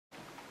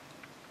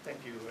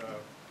Thank you,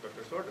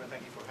 Dr. Sordo, and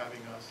thank you for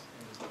having us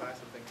in this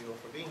class, and thank you all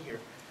for being here.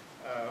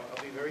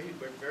 I'll be very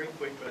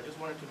quick, but I just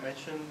wanted to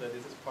mention that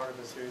this is part of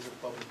a series of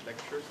public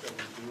lectures that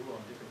we do on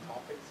different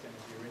topics, and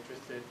if you're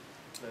interested,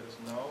 let us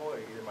know,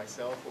 either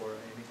myself or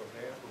Amy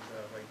Correa, who's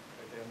right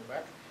there in the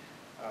back.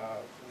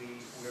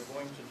 We're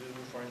going to do,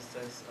 for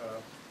instance, a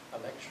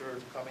lecture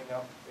coming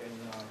up in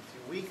a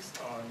few weeks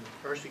on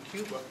Hershey,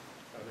 Cuba,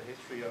 the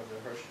history of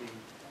the Hershey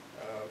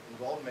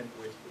involvement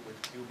with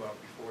Cuba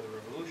before the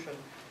revolution.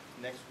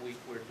 Next week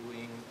we're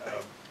doing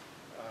a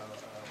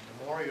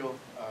memorial,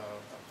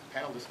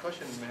 panel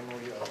discussion in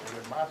memory of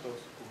Regal Matos,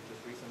 who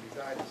just recently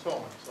died, and so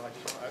on. So I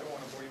don't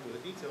want to bore you with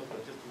the details,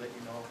 but just to let you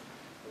know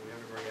that we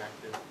have a very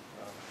active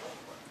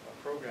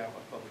program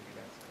of public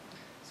events.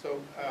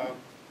 So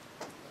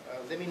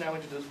let me now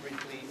introduce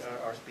briefly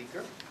our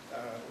speaker,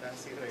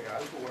 Nancy Regal,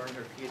 who earned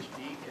her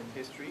PhD in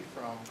history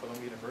from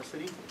Columbia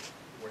University,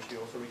 where she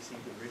also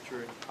received the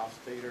Richard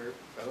Hofstadter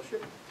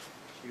Fellowship.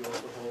 She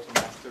also holds a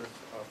Master's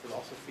of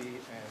Philosophy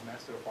and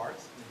Master of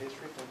Arts in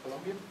History from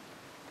Columbia.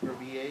 Her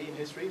BA in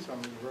History is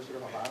from the University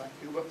of Havana,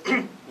 Cuba,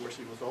 where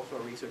she was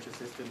also a research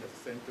assistant at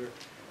the Center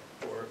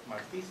for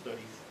Martí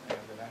Studies and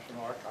the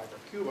National Archive of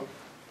Cuba.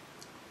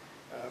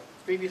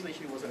 Previously,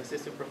 she was an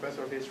assistant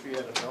professor of history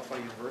at Adelphi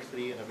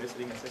University and a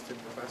visiting assistant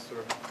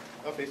professor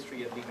of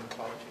history at Lehman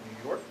College in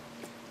New York.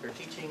 Her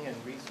teaching and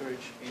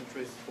research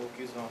interests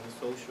focus on the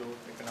social,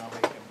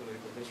 economic, and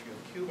political history of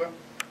Cuba,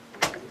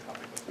 which is the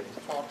topic of today's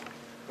talk,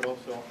 but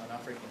also on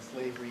African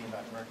slavery in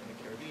Latin America and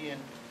the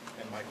Caribbean,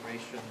 and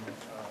migration in the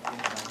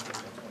 19th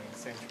and 20th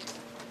centuries.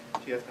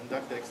 She has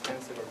conducted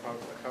extensive or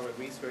covered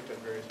research at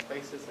various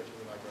places, such as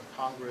the Library of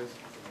Congress,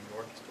 the New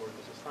York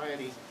Historical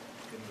Society,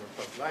 the New York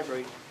Public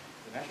Library,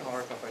 the National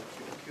Archive of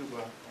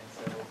Cuba, and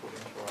several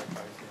provincial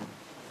archives in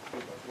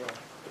Cuba as well.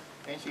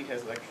 And she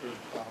has lectured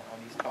on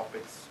these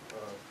topics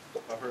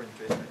of her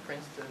interest at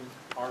Princeton,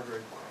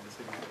 Harvard, and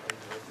the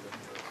University of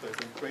New York. So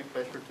it's a great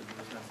pleasure to do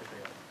this, Nancy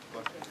Regal.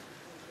 Welcome.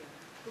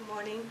 Good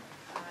morning.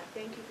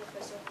 Thank you,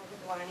 Professor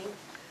Hobby.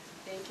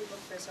 Thank you,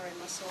 Professor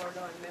Emma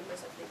Sordo, and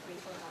members of the Green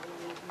for having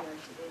me here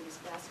today in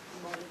this class.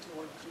 Good morning to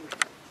all of you.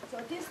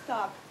 So this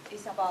talk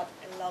is about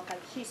a local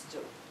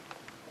history.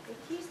 The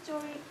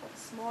history of a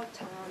small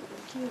town in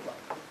Cuba,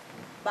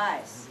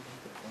 Báez.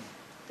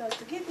 So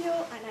to give you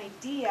an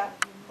idea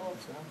of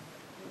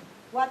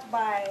what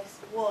Báez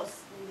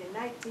was in the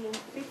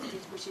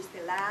 1950s, which is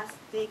the last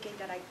decade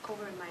that I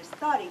cover in my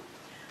study,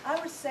 I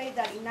would say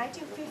that in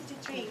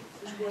 1953,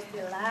 which was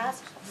the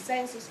last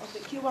census of the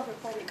Cuban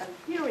Republican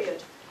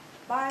period,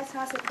 Báez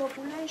has a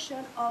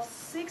population of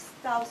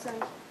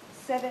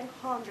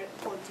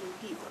 6,714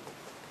 people.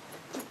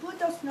 To put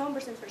those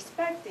numbers in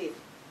perspective,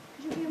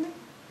 could you hear me?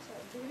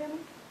 Sorry, do you hear me?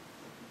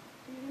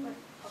 Do you hear me?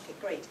 Okay,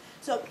 great.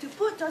 So to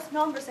put those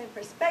numbers in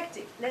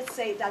perspective, let's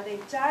say that the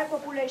entire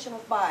population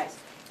of Báez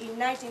in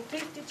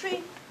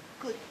 1953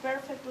 could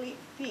perfectly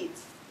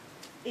fit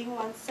in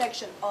one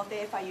section of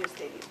the FIU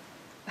Stadium,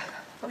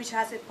 which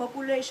has a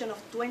population of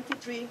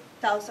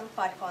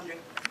 23,500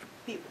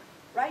 people,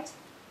 right?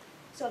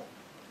 So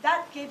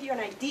that gave you an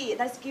idea,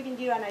 that's giving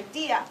you an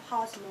idea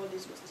how small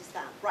this was, this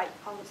town, right?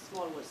 How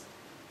small it was.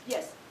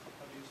 Yes?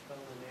 How do you spell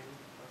the name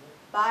of it?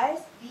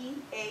 Báez,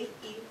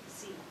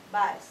 B-A-E-Z,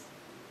 Báez.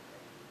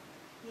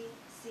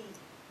 B-C,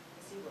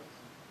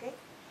 okay?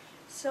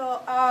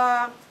 So,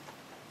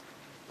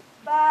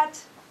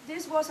 but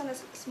this wasn't a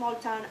small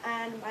town,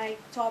 and my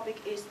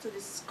topic is to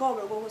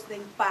discover what was the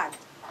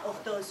impact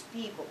of those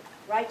people,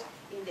 right,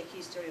 in the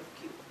history of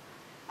Cuba.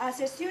 As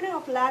a student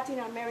of Latin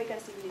American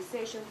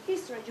civilization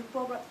history, you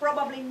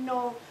probably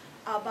know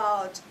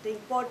about the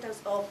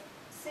importance of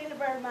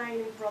silver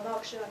mining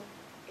production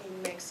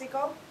in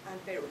Mexico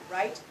and Peru,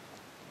 right?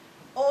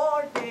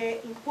 Or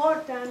the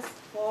importance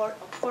for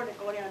the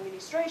colonial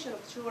administration of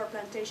sugar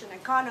plantation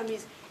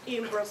economies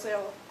in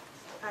Brazil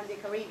and the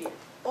Caribbean.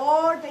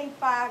 Or the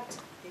impact,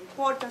 the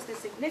importance, the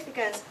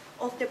significance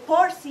of the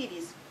port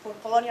cities for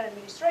colonial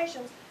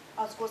administrations,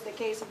 as was the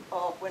case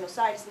of Buenos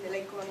Aires in the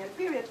late colonial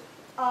period,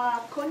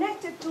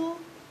 connected to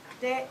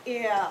the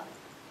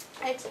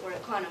export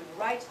economy,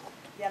 right?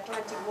 The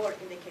Atlantic world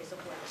in the case of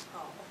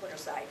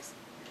Buenos Aires.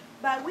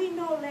 But we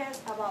know less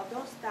about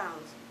those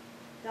towns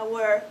that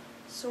were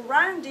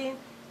surrounding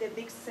the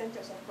big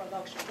centers of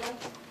production,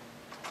 right?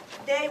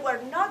 They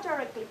were not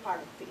directly part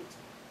of it,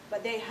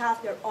 but they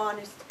have their own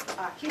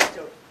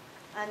history.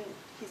 And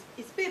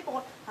his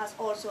people has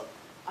also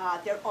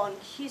their own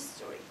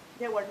history.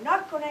 They were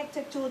not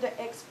connected to the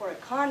export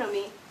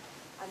economy,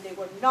 and they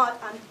were not,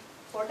 and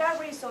for that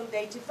reason,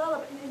 they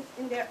developed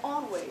in their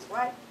own ways,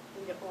 right?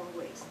 In their own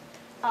ways.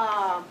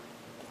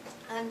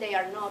 And they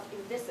are not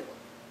invisible.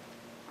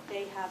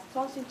 They have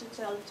something to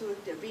tell to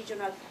the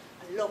regional,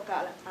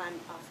 local, and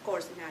of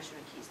course,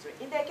 national history.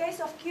 In the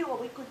case of Cuba,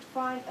 we could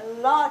find a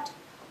lot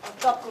of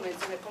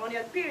documents in the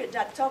colonial period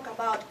that talk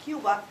about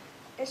Cuba,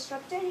 a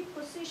strategic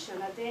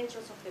position at the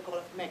entrance of the Gulf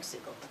of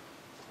Mexico.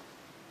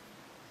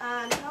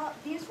 And how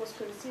this was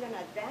considered an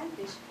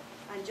advantage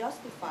and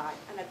justified,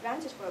 an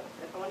advantage for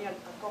the colonial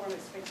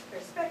government's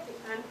perspective,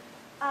 and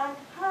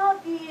how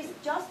this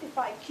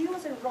justify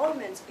Cuba's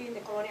enrollment in the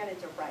colonial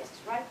enterprises,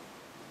 right?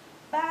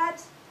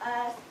 But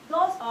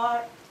those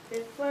are the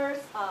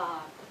first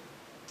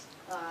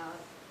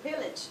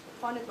village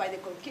founded by the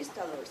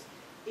conquistadors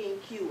in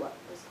Cuba,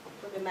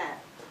 from the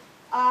map.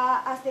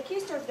 As the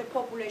history of the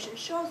population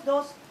shows,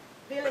 those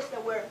villages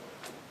that were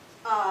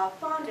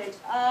founded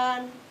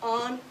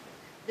on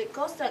the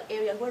coastal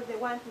area were the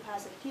one who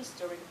has a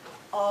history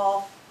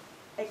of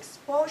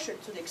exposure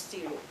to the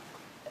exterior.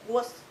 It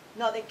was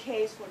not the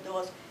case for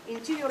those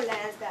interior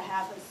lands that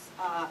have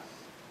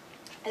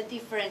a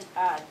different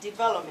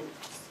development,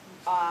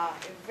 a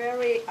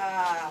very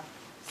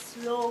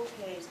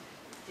slow-paced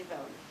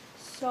development.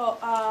 So,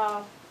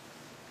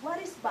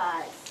 what is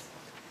Báez?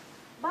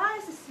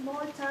 Báez is a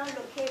small town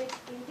located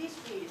in this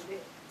region, the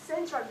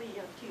central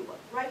region of Cuba,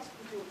 right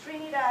between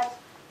Trinidad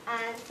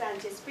and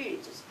Saint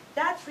Espiritus.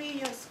 That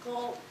region is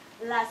called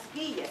Las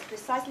Villas,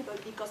 precisely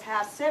because it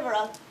has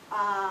several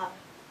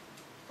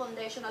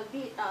foundational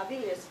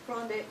villages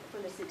from the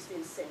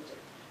 16th century.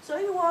 So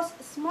it was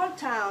a small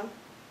town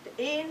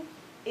in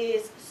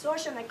its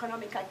social and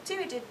economic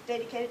activity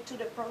dedicated to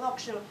the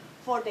production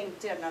for the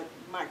internal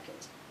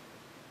market.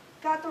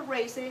 Cattle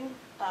raising,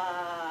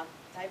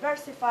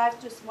 diversified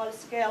to small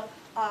scale,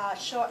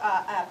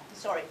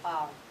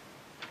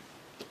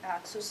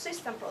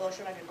 subsistence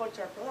production,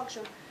 agricultural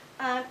production,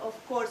 and of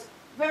course,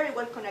 very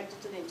well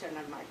connected to the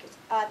internal market.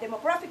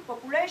 Demographic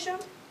population,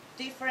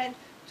 different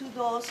to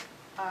those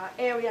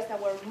areas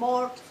that were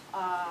more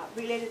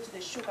related to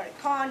the sugar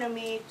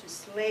economy, to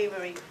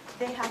slavery.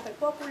 They have a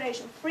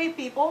population, free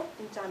people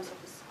in terms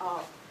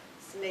of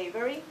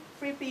slavery,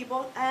 free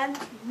people, and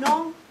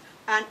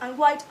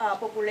white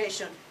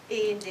population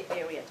in the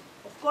area.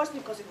 Of course,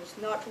 because it was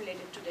not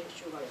related to the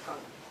sugar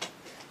economy.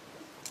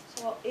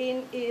 So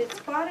in its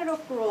pattern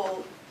of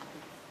growth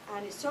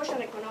and its social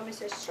and economic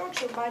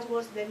structure, Báez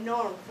was the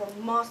norm for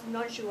most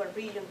non-sugar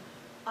regions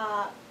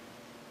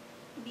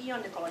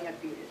beyond the colonial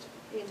period,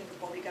 in the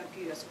Republican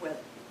period as well,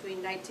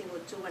 between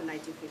 1902 and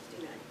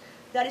 1959.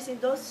 That is in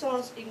those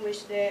zones in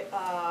which the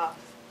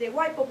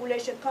white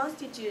population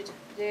constitutes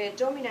the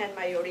dominant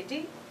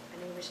majority,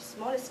 and in which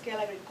small-scale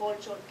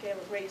agriculture,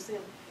 cattle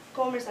raising,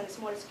 commerce, and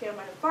small-scale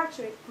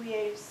manufacturing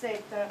create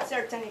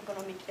certain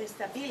economic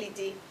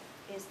stability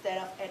instead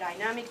of a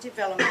dynamic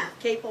development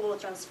capable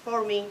of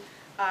transforming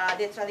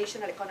the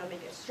traditional economic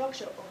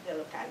structure of the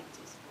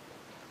localities.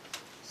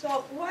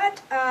 So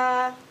what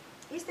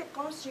is the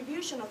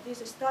contribution of this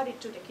study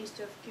to the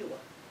history of Cuba?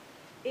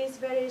 It's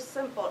very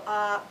simple.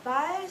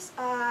 Báez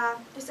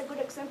is a good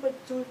example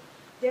to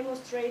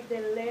demonstrate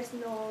the less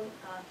known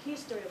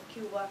history of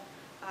Cuba,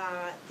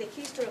 the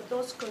history of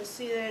those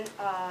considered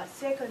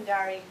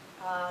secondary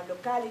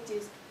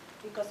localities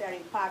because their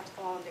impact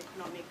on the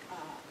economic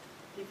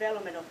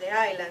development of the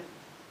island.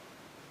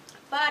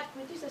 But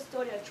with this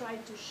story, I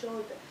tried to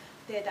show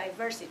the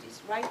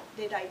diversities, right?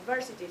 The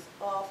diversities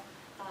of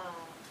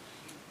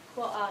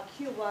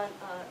Cuban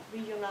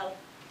regional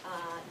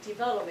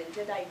development,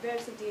 the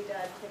diversity,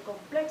 the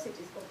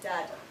complexities of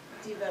that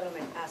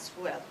development as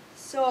well.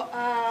 So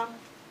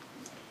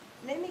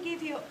let me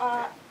give you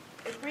a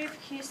brief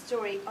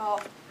history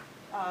of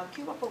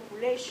Cuban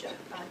population.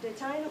 At the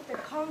time of the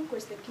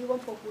conquest, the Cuban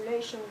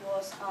population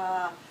was,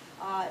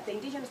 the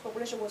indigenous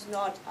population was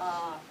not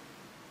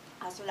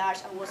as large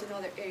as was in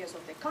other areas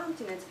of the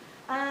continent,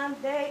 and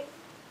the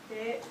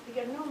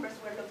bigger numbers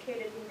were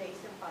located in the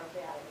eastern part of the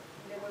island.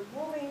 They were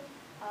moving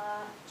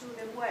to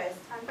the west,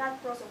 and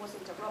that process was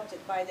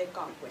interrupted by the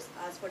conquest,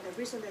 as for the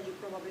reason that you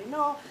probably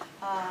know,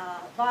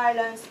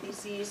 violence,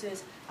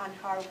 diseases, and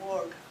hard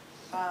work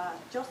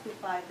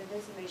justified the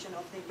decimation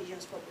of the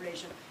indigenous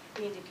population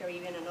in the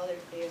Caribbean and other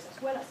areas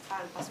as well,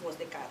 as was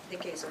the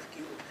case of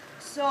Cuba.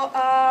 So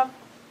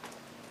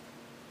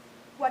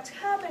what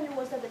happened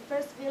was that the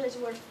first villages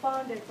were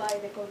founded by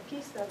the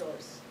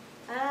conquistadors,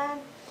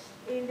 and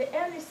in the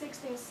early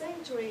 16th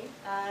century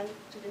and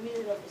to the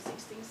middle of the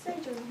 16th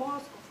century,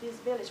 most of these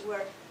villages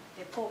were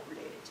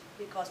depopulated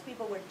because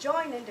people were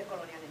joining the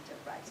colonial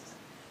enterprises.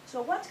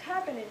 So what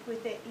happened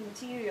with the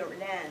interior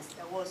lands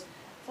that was,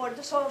 for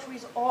the sort of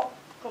reason, all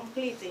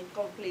completely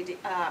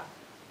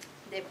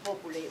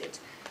depopulated?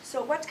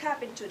 So what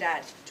happened to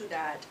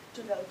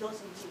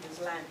those indigenous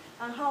land,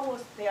 and how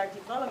was their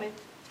development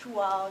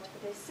throughout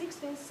the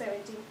 16th,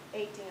 17th,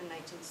 18th, and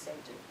 19th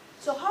century?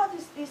 So how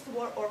does this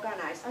work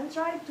organized? I'm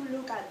trying to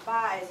look at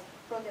Báez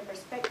from the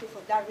perspective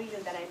of that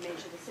region that I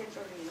mentioned, the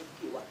central region of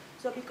Cuba.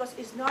 So because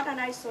it's not an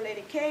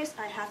isolated case,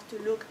 I have to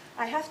look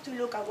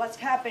at what's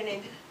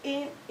happening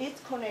in its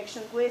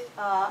connection with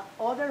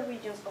other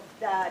regions of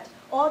that,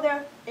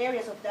 other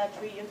areas of that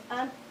region,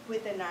 and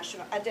with the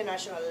at the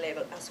national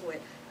level as well.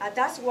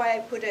 That's why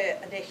I put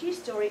the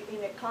history in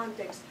the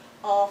context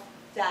of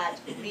that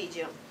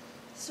region.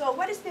 So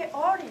what is the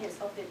origins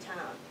of the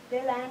town?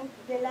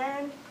 The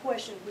land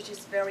question, which is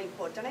very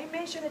important. I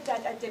mentioned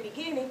that at the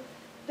beginning,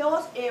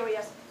 those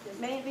areas, the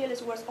main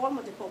village was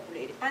almost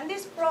depopulated. And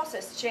this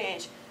process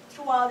changed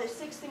throughout the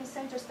 16th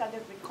century,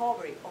 started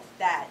recovery of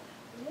that,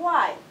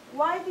 Why?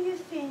 Why do you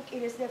think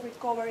it is the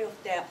recovery of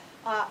the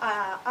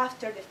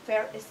after the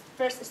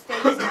first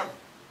stages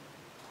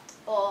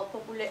of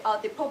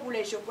the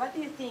population? What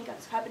do you think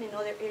has happened in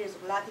other areas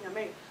of Latin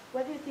America?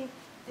 What do you think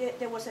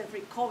there was a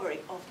recovery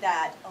of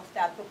that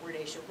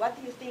population? What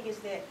do you think is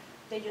the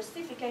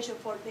justification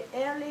for the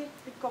early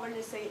recovery,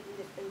 let's say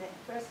in the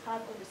first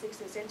half of the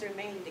 16th century,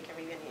 mainly in the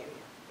Caribbean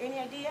area? Any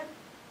idea?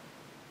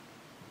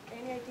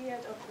 Any idea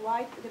of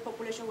why the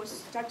population was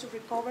start to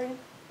recovering?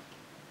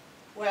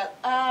 Well,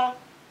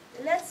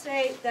 let's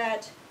say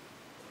that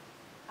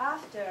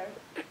after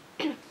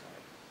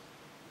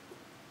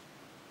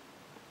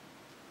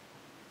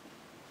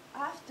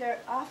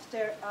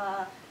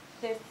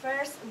the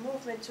first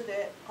movement to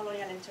the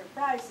colonial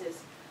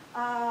enterprises,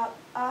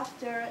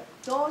 after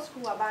those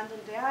who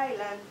abandoned the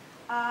island,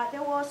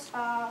 there was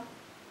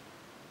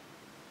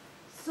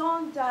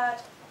some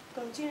that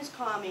continues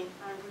coming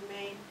and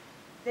remain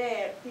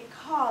there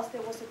because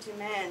there was a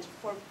demand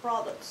for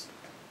products,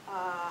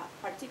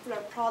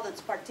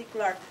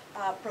 particular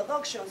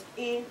productions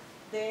in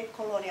the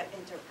colonial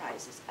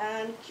enterprises.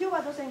 And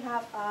Cuba doesn't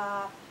have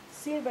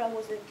silver,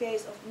 was the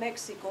case of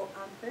Mexico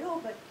and Peru,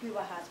 but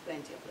Cuba has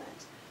plenty of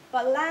lands.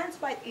 But lands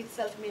by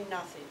itself mean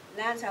nothing.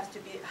 Lands have to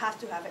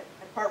have a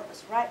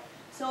purpose, right?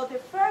 So the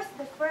first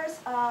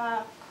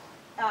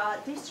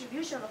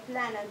distribution of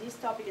land, and this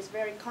topic is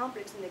very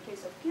complex in the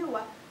case of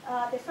Cuba,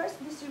 the first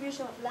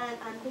distribution of land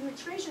and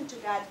penetration to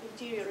that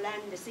interior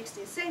land in the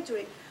 16th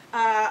century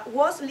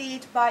was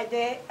led by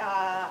the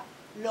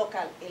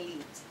local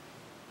elite.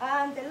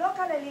 And the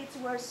local elites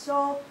were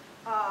so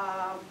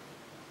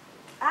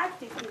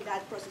active in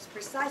that process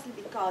precisely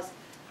because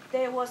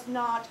there was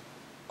not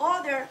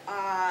other,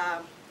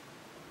 I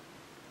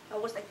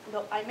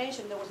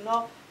mentioned there was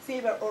no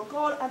silver or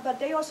gold, but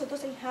they also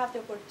didn't have the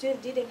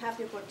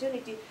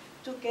opportunity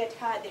to get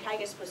the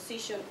highest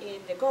position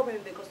in the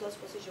government because those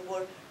positions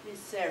were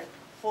reserved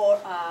for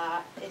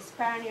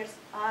Spaniards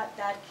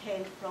that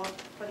came from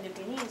the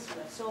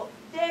peninsula. So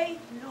they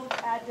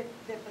looked at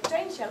the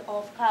potential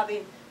of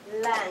having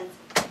land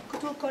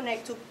to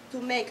connect,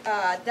 to make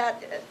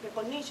that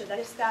recognition,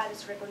 that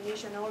status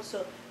recognition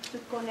also to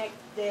connect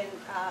them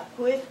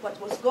with what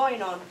was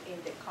going on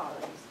in the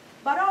colonies.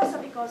 But also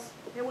because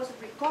there was a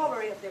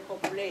recovery of the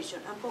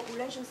population, and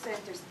population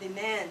centers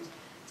demand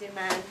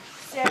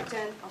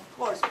certain, of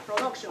course,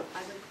 production,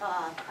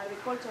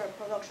 agricultural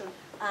production,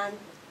 and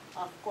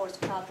of course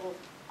cattle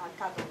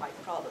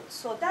byproducts.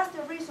 So that's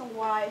the reason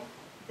why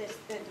the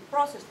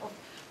process of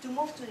to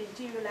move to the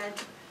interior land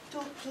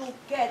to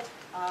get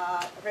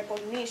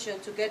recognition,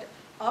 to get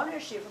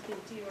ownership of the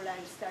interior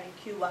land starting in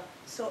Cuba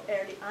so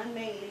early, and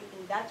mainly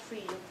in that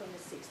region from the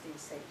 16th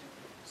century.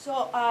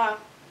 So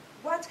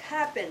what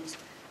happened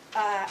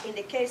in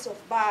the case of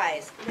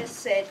Báez? Let's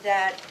say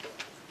that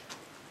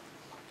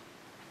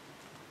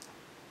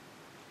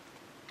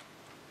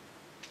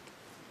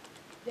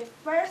the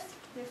first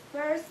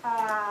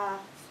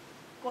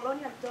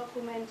colonial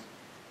document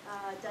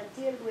that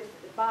dealt with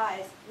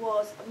Báez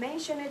was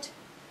mentioned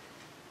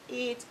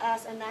it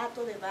as an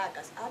Hato de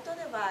Vacas. Hato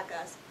de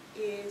Vacas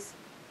is,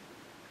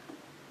 let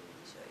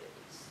me show you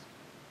this.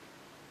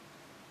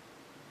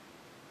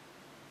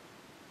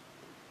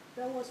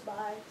 That was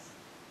Báez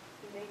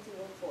in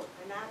 1804,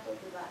 an Hato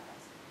de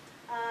Vacas.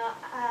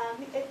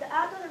 The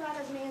Hato de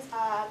Vacas means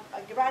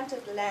a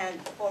granted land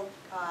for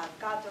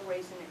cattle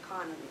raising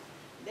economy.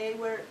 They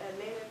were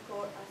later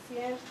called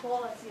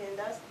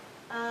haciendas,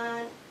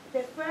 and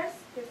the first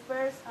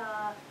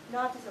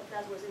notice of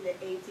that was in the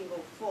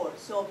 1804.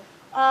 So,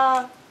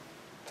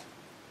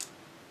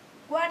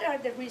 what are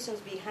the reasons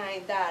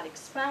behind that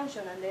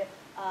expansion and the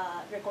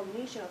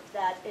recognition of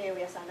that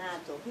area as an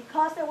atoll?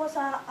 Because there was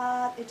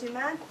a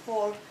demand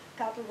for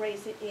cattle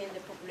raising in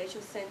the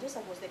population centers,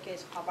 that was the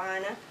case of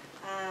Havana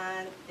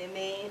and the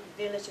main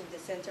village in the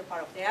center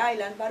part of the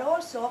island, but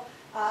also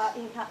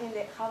in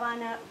the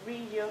Havana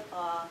region,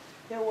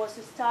 there was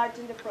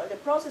starting the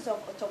process of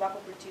tobacco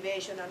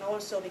cultivation, and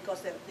also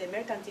because the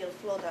mercantile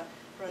flota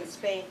from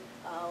Spain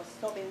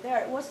stopping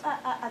there, it was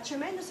a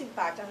tremendous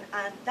impact,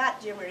 and that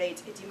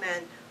generates a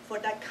demand for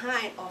that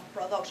kind of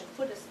production,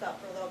 foodstuff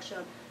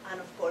production,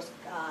 and of course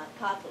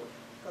cattle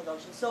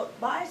production. So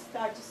Báez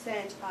started to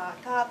send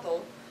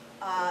cattle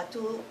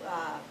to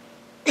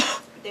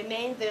the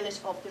main village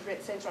of the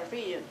central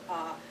region,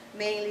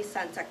 mainly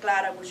Santa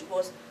Clara, which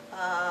was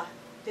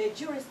the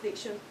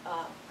jurisdiction,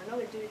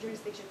 another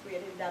jurisdiction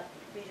created in that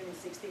region in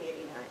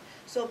 1689.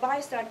 So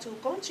Báez started to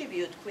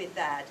contribute with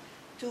that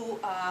to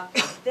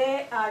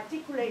the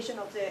articulation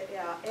of the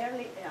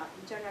early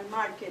internal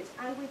markets,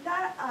 and with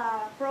that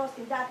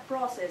in that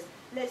process,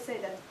 let's say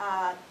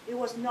that it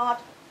was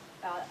not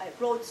a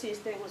road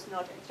system, it was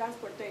not a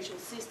transportation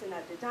system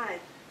at the time.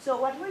 So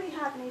what really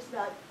happened is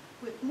that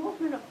with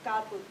movement of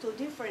cattle to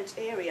different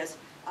areas,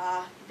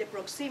 the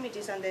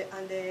proximities and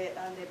the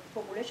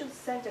population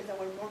centers that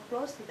were more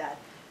close to that,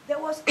 there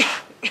was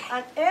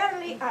an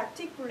early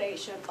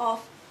articulation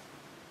of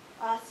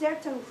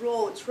certain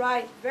roads,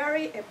 right?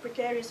 Very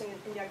precarious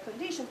in their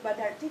conditions, but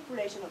the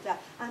articulation of that.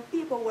 And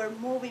people were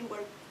moving,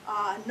 were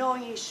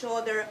knowing each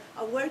other,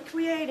 were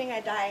creating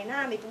a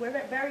dynamic, were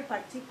very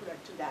particular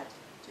to that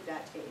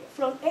area.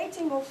 From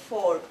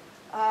 1804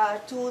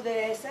 to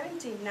the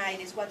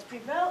 1790s, what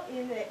prevailed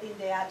in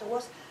the atoll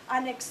was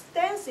an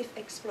extensive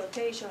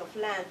exploitation of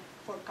land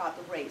for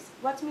cattle raising.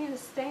 What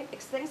means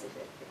extensive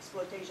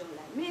exploitation of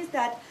land? Means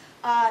that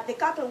the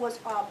cattle was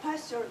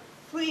pasture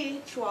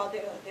free throughout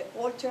the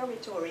whole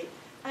territory,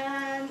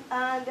 and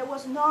it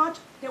was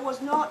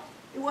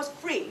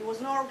free. It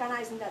was not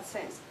organized in that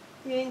sense.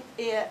 In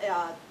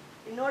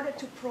order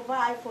to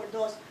provide for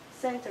those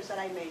centers that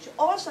I mentioned.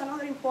 Also,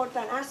 another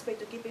important aspect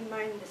to keep in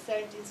mind in the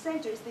 17th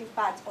century is the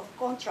impact of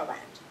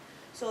contraband.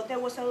 So there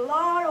was a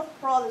lot of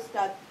products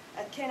that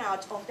came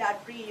out of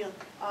that region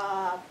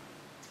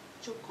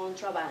to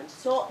contraband.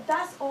 So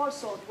that's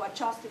also what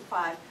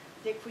justified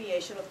the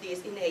creation of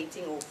this in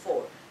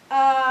 1804.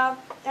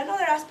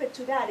 Another aspect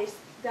to that is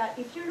that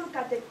if you look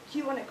at the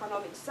Cuban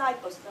economic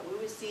cycles, that we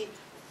will see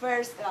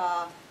first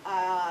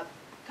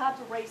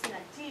cattle raising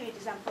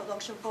activities and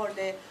production for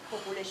the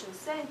population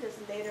centers,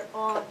 and later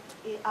on,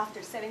 after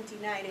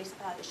 1790s,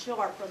 the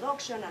sugar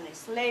production and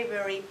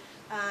slavery,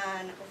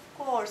 and of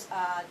course,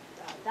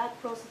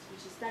 that process,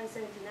 which is done in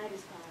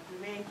 1790s,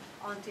 remained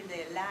until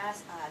the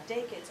last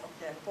decades of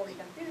the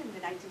Republican period in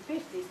the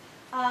 1950s.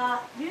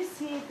 You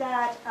see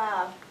that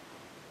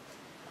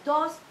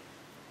those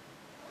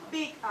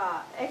big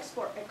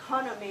export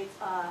economies,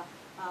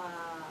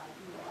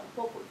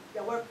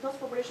 those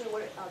populations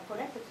were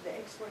connected to the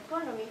export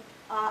economy,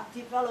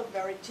 developed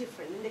very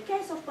different. In the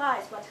case of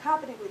Báez, what's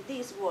happening with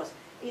this was,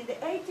 in the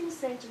 18th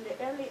century,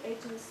 the early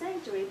 18th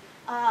century,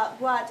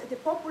 what the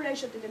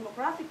population, the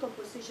demographic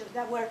composition,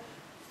 that were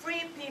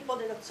free people,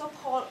 the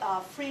so-called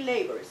free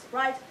laborers,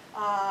 right?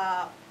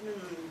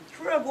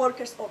 Rural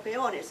workers or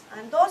peones,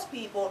 and those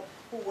people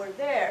who were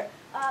there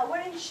were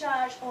in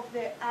charge of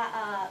the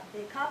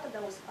capital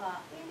that was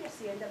in the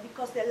hacienda,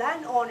 because the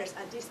landowners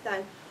at this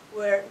time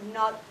were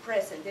not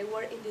present. They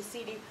were in the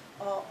city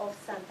of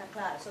Santa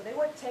Clara, so they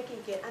were taking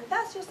care, and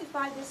that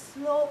justified the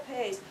slow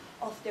pace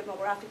of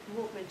demographic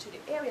movement to the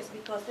areas,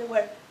 because they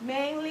were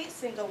mainly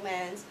single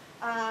men,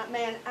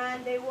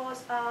 and there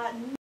was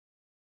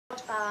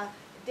not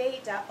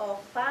data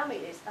of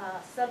families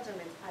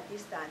settlements at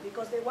this time,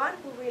 because the one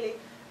who really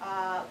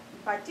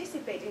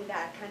participate in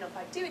that kind of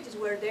activities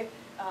were the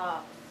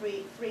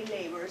free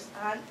laborers,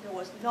 and there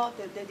was not,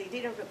 they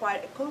didn't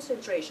require a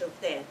concentration of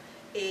them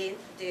in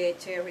the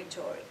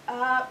territory.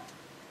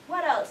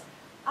 What else?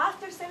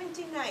 After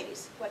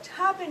 1790s, what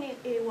happened,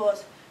 it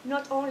was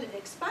not only the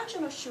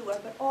expansion of sugar,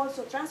 but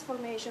also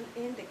transformation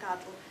in the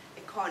cattle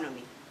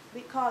economy,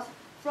 because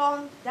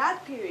from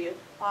that period,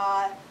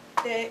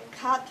 the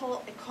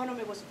cattle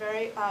economy was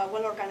very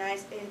well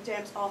organized in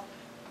terms of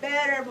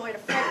better, more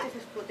effective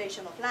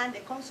exploitation of land,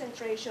 the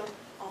concentration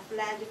of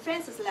land,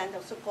 defenseless land,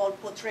 also called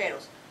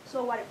potreros.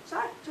 So what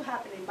started to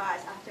happen in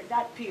Báez after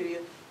that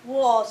period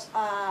was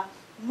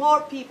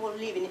more people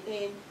living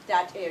in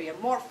that area,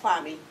 more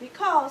family,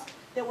 because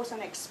there was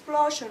an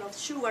explosion of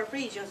sugar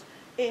regions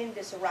in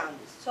the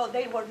surroundings. So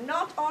they were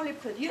not only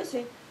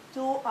producing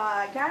to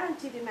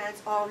guarantee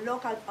demands on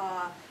local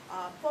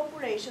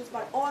populations,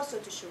 but also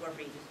to sugar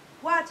regions.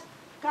 What?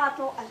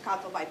 Cattle and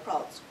cattle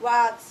byproducts.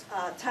 What?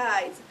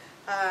 Ties,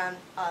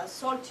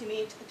 salty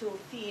meat to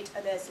feed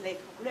the slave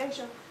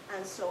population,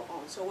 and so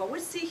on. So what we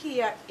see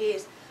here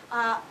is,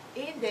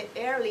 in the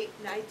early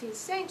 19th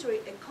century,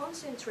 a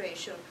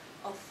concentration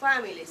of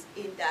families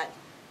in that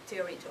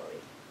territory.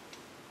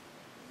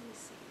 Let me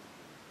see.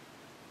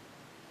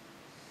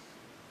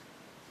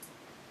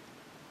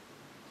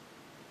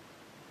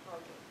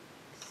 Okay.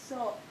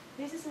 So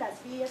this is Las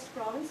Villas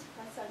province,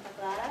 Santa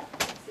Clara,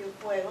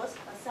 Cienfuegos,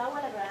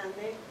 Azagua la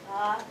Grande,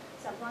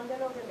 San Juan de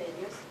los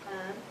Remedios,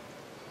 and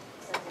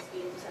San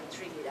Espíritus and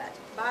Trinidad.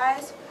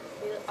 Báez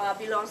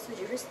belongs to the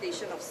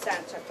jurisdiction of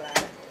Santa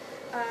Clara.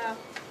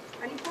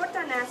 An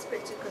important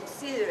aspect to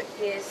consider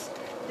is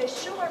the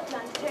sugar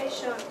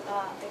plantation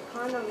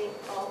economy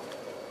of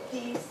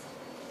this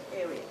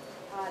area.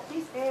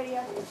 This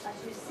area, as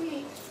you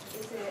see,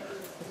 is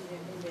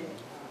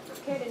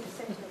located in the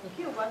center of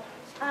Cuba,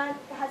 and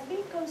has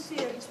been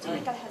considered,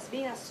 historically has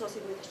been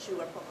associated with the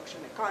sugar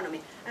production economy,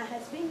 and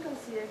has been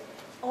considered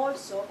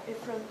also a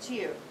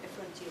frontier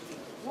region.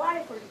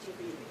 Why frontier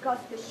region? Because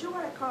the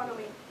sugar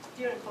economy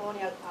during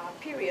colonial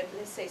period,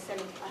 let's say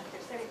after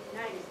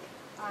 1790s,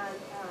 and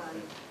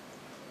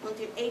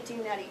until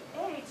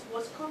 1898,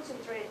 was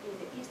concentrated in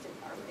the eastern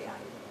part of the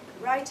island,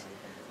 right?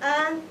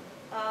 And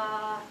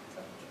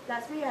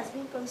Las Villas has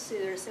been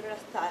considered several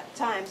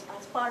times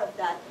as part of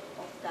that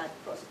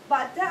process.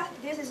 But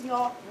this is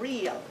not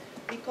real,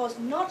 because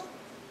not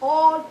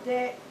all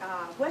the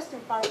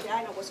western part of the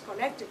island was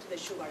connected to the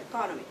sugar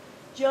economy.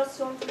 Just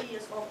some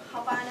regions of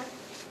Havana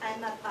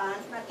and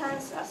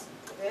Matanzas.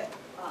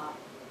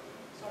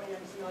 Sorry,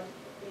 that is not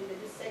in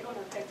the second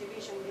or third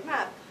division in the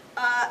map.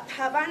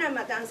 Havana and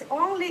Matanzas,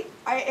 only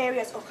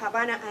areas of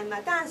Havana and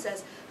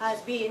Matanzas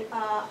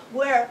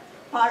were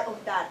part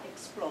of that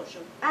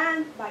explosion.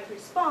 And by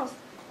response,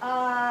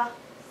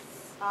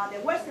 the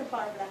western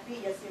part of Las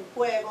Villas,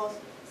 Cienfuegos,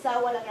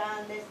 Sagua La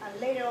Grandes,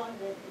 and later on,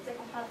 the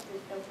second half of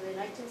the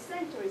 19th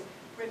century,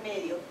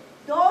 Remedio.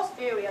 Those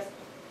areas,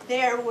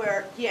 there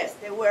were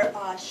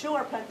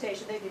sugar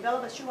plantation. They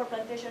developed a sugar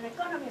plantation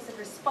economy as a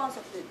response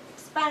of the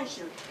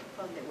expansion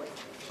from the west.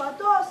 But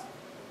those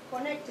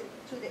connected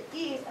to the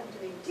east and to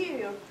the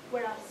interior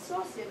were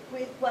associated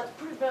with what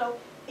prevailed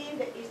in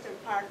the eastern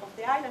part of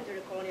the island during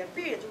the colonial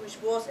period, which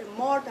was a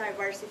more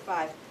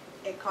diversified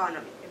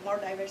economy,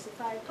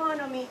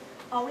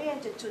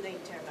 oriented to the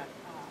internal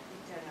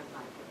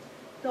market.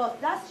 So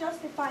that's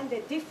justifying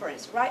the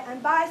difference, right?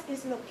 And Báez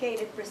is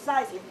located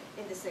precisely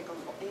in the second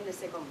model,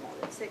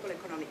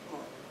 Socioeconomic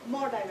model.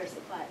 More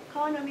diversified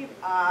economy,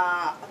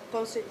 a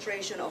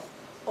concentration of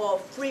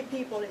free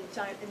people in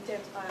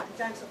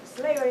times of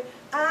slavery,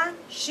 and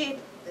sheep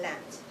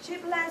lands.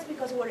 Sheep lands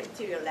because they were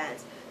interior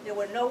lands. They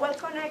were not well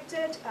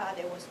connected,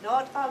 there was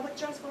not a good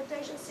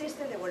transportation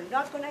system, they were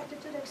not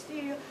connected to the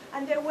exterior,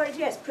 and they were,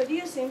 yes,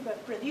 producing,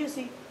 but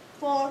producing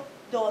for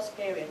those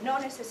areas,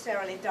 not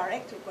necessarily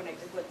directly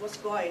connected with what's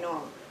going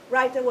on,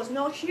 right? There was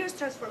no huge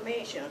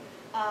transformation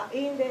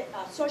in the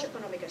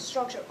socioeconomic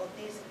structure of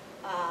this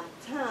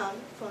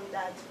town from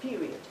that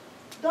period.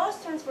 Those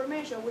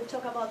transformations, we'll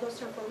talk about those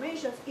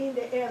transformations in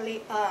the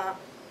early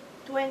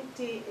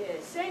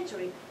 20th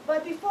century.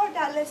 But before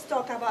that, let's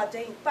talk about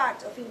the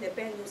impact of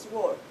independence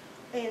war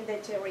in the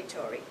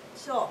territory.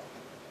 So,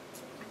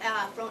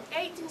 from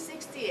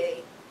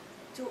 1868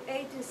 to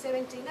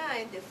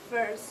 1879, the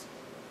first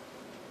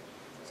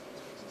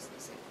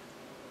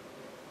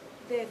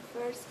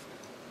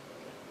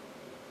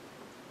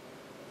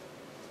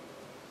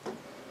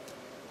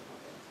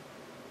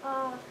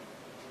uh,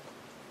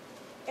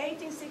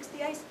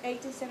 1868,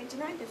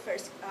 1879, the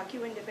first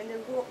Cuban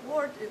independence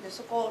war, the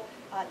so-called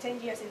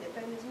 10 years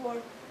independence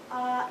war,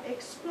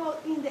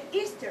 exploded in the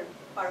eastern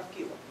part of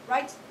Cuba,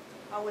 right?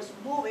 I was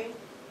moving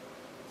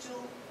to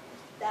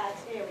that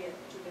area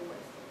to the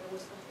west. There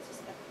was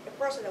a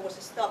process that was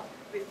stopped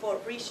before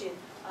reaching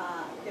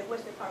the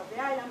western part of the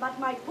island. But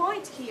my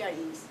point here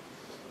is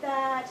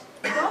that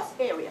those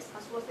areas,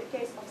 as was the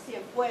case of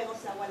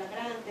Cienfuegos, Sagua La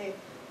Grande,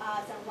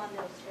 San Juan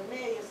de los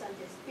Remedios,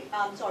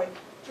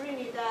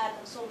 Trinidad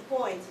at some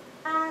point,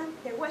 and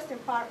the western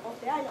part of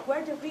the island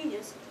were the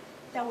regions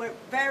that were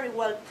very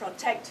well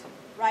protected,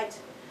 right?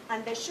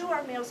 And the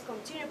sugar mills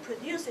continued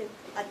producing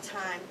at the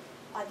time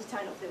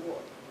of the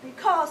war,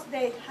 because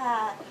they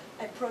had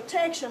a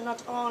protection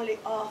not only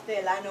of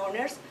the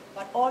landowners,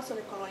 but also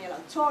the colonial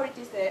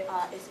authorities, the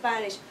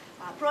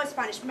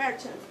pro-Spanish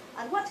merchants.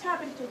 And what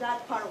happened to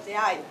that part of the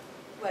island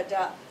where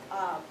the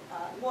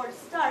war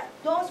started?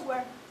 Those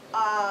were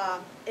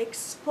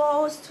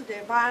exposed to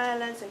the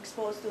violence,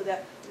 exposed to the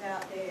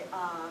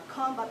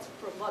combat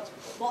from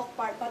both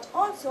parts, but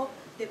also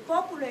the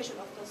population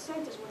of those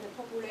centers when the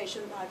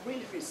population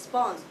really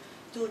responds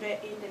to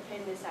the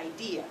independence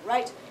idea,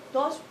 right?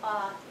 Those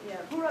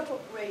rural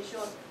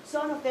populations,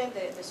 some of them,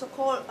 the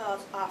so-called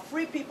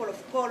free people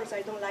of colors,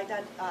 I don't like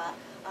that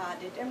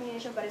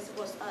determination, but it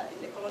was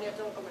in the colonial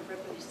document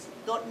references,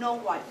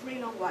 non-white, free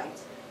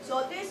non-whites.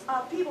 So these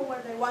people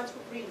were the ones who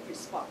really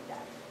respond to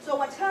that. So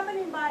what's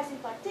happening in Báez in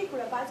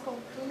particular, Báez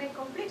remained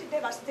completely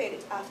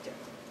devastated after.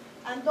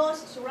 And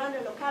those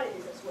surrounding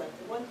localities as well,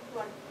 the ones who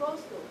are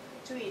close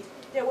to it,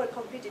 they were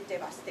completely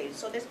devastated.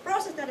 So this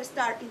process that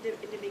started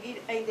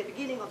in the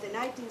beginning of the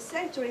 19th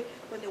century,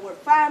 when there were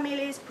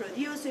families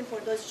producing for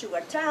those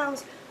sugar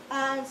towns,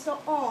 and so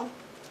on,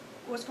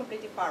 was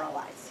completely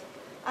paralyzed.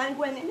 And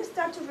when it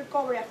started to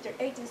recover after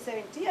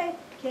 1878,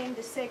 came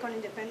the Second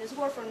Independence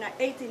War from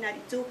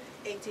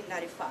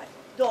 1892-1895.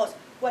 Thus,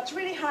 what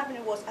really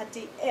happened was at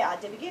the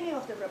beginning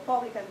of the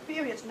Republican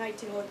period,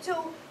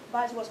 1902,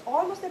 Báez was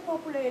almost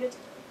depopulated.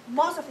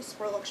 Most of its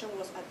production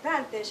was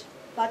advantaged,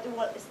 but there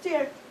were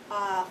still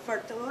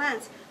fertile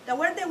lands that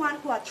were the ones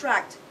who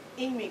attract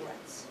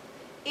immigrants.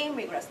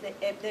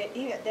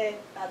 The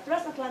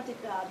transatlantic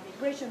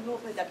migration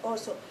movement that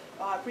also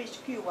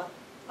reached Cuba,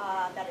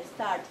 that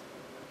started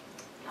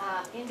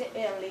in the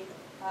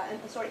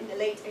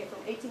late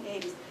from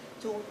 1880s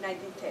to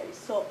 1930s.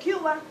 So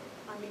Cuba,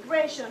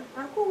 migration,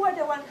 and who were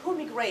the ones who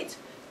migrate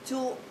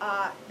to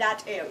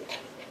that area?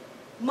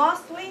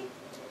 Mostly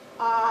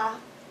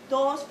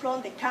those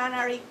from the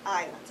Canary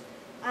Islands.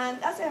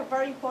 And that's a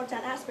very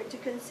important aspect to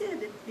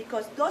consider,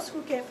 because those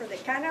who came from the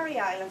Canary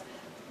Islands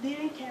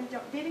didn't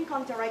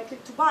come directly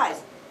to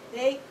Báez.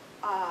 They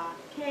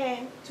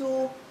came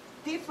to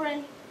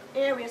different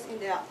areas in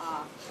the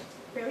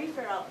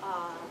peripheral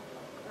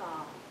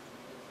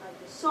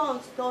the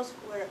zones. Those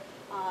were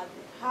the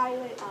high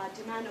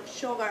demand of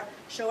sugar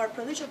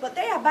production, but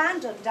they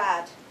abandoned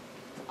that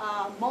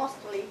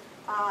mostly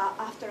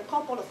after a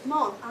couple of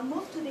months and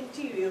moved to the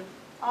interior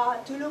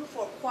to look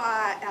for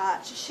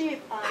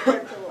cheap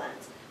fertile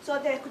lands. So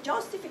the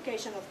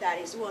justification of that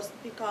was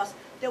because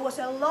there was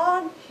a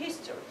long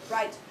history,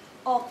 right,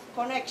 of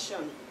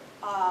connection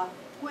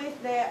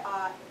with the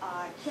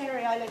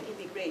Canary Island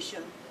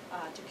immigration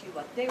to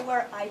Cuba. They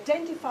were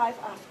identified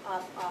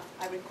as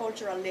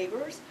agricultural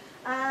laborers,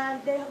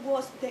 and there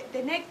was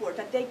the network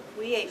that they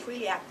create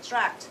really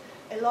attract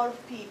a lot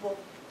of people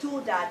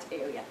to that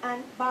area.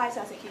 And Báez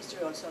has a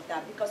history also of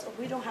that, because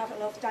we don't have a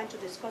lot of time to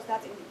discuss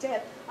that in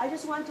detail. I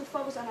just want to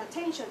focus on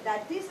attention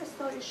that this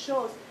story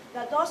shows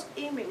that those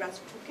immigrants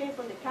who came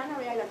from the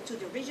Canary Islands to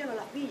the region of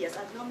Las Villas,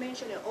 as not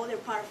mentioned in other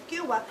part of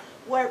Cuba,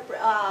 were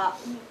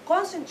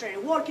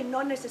concentrated, working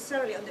not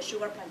necessarily on the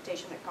sugar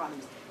plantation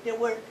economies. They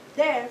were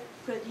there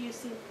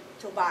producing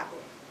tobacco,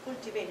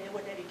 cultivating. They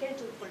were dedicated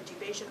to the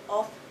cultivation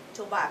of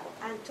tobacco.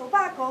 And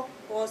tobacco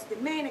was the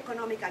main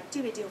economic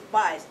activity of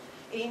Báez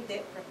in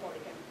the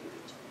Republican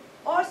period.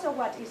 Also,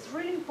 what is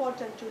really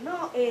important to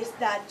know is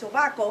that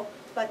tobacco,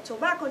 but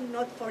tobacco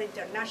not for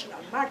international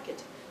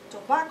market,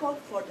 tobacco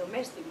for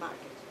domestic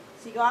market,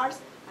 cigars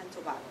and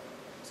tobacco.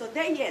 So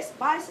then, yes,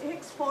 Báez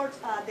exports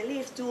the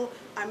leaf to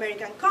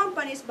American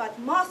companies, but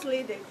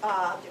mostly the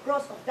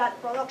growth of that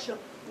production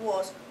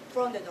was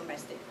from the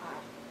domestic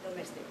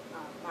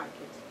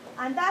market.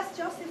 And that's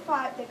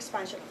justified the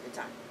expansion of the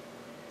time.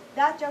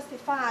 That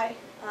justified,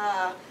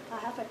 I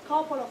have a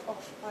couple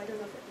of I don't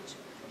know if I can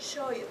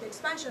show you the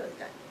expansion of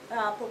that.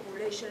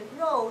 Population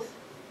growth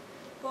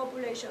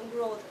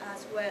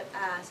as well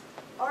as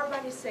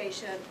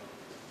urbanization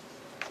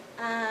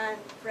and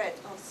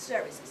breadth of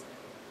services.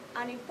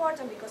 And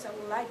important, because I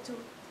would like to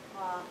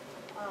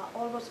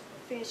almost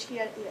finish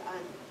here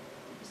and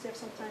save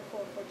some time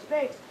for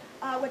debate.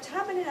 What's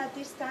happening at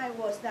this time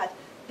was that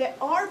the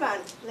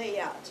urban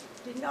layout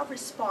did not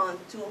respond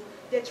to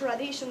the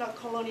traditional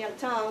colonial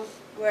town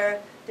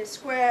where the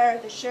square,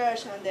 the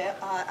church, and the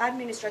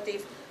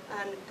administrative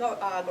and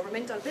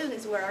governmental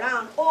buildings were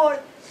around, or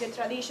the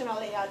traditional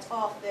layout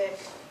of the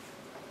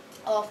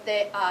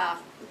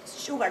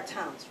sugar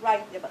towns,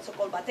 right, the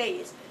so-called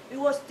batallas. It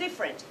was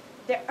different.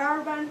 The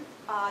urban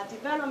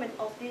development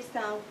of this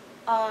town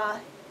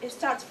it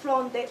starts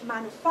from the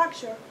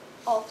manufacture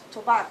of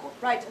tobacco,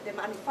 right? The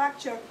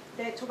manufacture,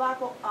 the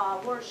tobacco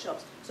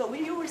workshops. So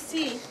when you will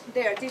see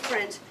there are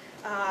different,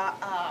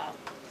 I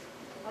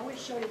will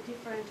show you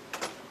different,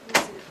 let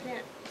me see the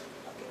pen.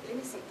 Okay, let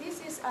me see.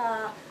 This is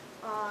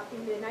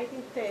in the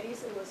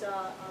 1930s, it was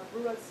a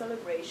rural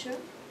celebration.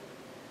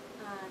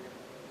 And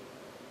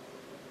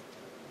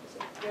so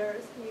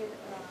there's in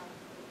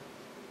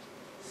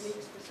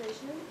mixed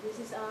possession. This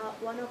is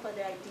one of the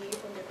ideas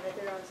from the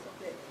veterans of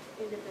the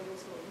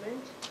independence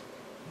movement.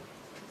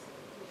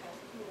 We have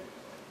here.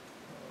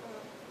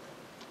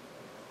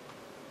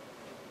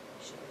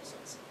 Show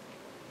results.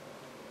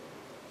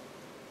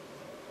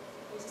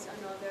 This is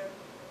another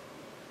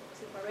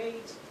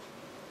separate.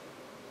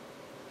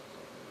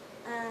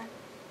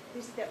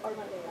 This is the urban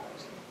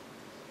layout.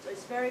 So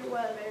it's very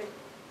well, very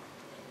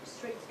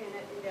strict in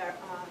their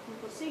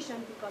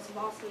composition, because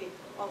mostly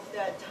of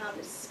the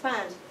town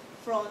spans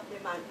from the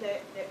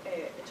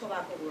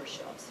tobacco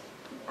workshops.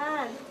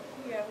 And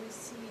here we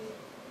see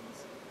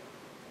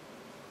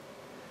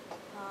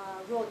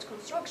road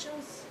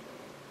constructions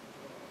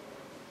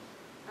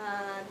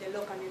and the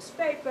local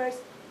newspapers.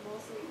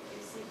 Mostly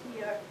you see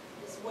here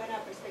is buena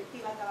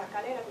perspectiva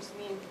tabacalera, which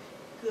means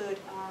good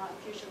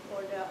future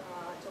for the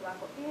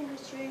tobacco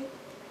industry,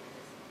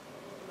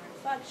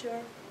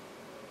 manufacture.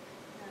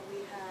 And we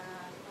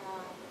have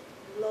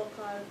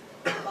local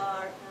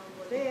bar and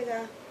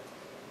bodega.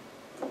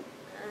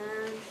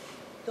 And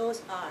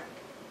those are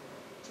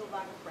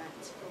tobacco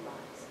brands from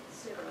Báez,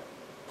 several.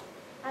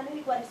 And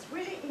then what is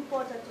really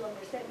important to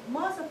understand,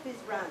 most of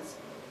these brands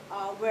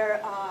were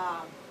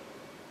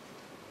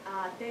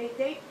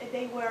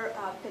they were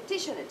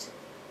petitioned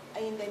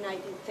in the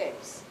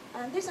 1930s,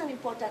 and this is an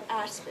important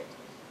aspect,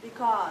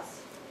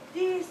 because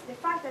the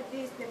fact that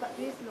this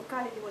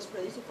locality was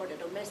producing for the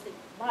domestic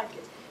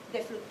market, the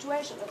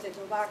fluctuation of the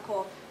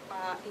tobacco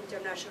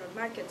international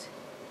market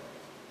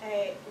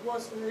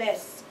was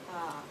less,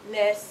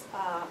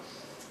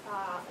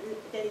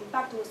 the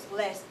impact was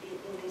less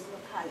in this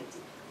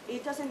locality.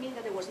 It doesn't mean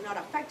that it was not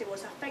affected. It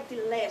was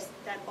affected less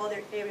than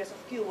other areas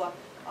of Cuba,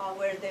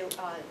 where the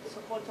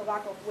so-called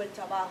tobacco, fuel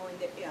tobacco in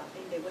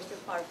the western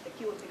part of the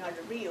Cuba, Pinar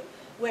del Rio,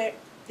 where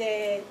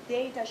the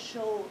data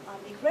show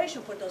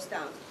migration for those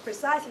towns,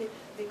 precisely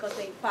because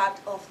the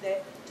impact of the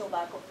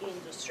tobacco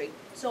industry.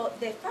 So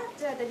the fact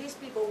that these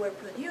people were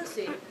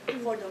producing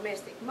for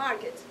domestic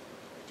markets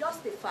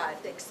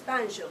justified the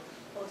expansion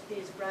of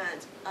these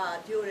brands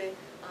during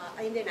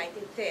in the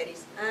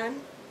 1930s.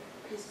 And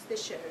this is the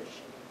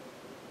church.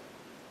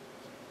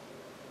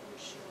 I'll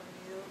show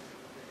you.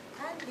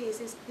 And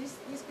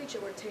this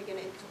picture were taken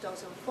in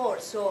 2004.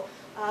 So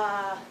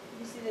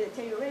this is the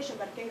deterioration,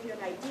 but gave you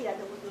an idea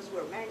that those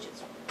were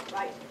mansions,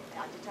 right,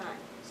 at the time.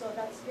 So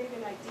that's gave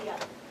you an idea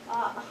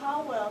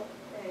how well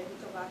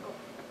the tobacco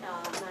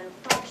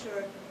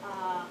manufactured,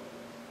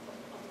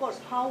 of course,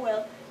 how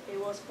well it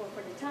was for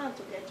the town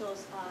to get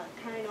those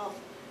kind of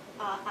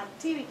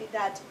activity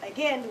that,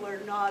 again, were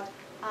not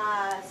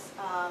as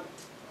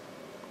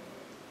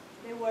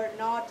they were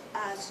not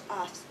as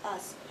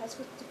how's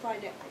to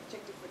find an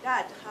adjective for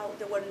that? How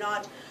they were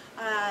not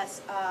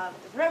as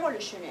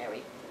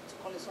revolutionary,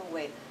 call it some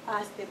way,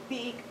 as the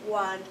big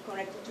one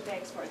connected to the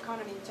export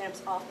economy in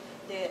terms of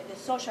the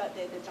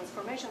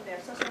transformation of their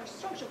social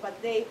structure,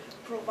 but they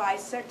provide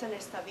certain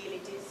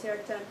stability,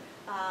 certain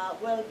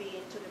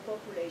well-being to the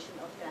population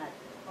of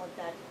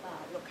that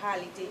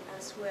locality,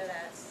 as well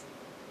as,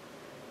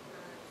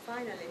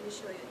 finally, let me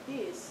show you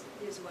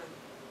this one.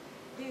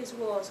 This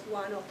was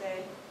one of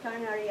the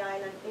Canary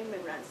Island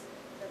immigrants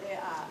that they,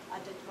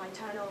 at my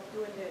time of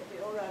doing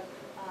the oral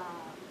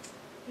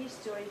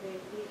history,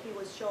 he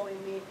was showing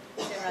me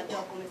several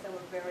documents that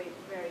were very,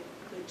 very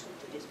good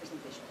to this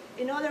presentation.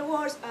 In other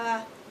words,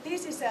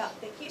 this is the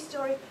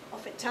history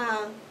of a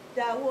town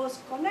that was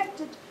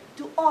connected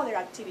to other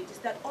activities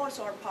that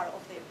also are part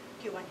of the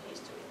Cuban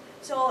history.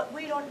 So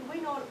we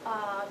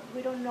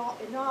don't know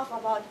enough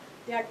about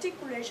the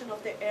articulation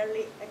of the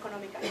early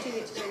economic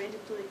activities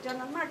related to the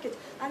internal market,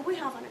 and we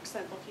have an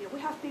example here.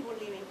 We have people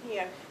living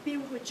here,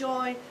 people who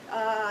joined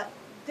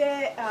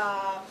the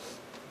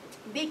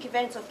big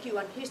events of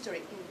Cuban history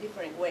in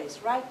different ways,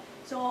 right?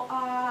 So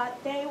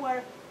they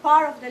were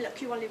part of the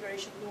Cuban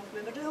liberation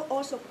movement, but they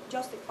also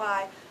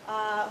justify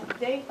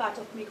the impact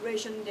of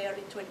migration in the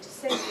early 20th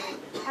century,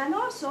 and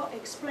also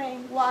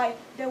explain why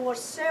there were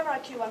several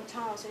Cuban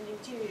towns in the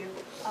interior,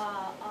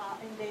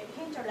 in the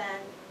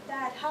hinterland,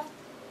 that have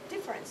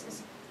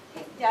differences.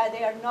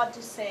 They are not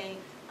the same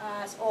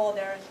as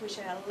others, which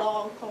have a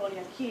long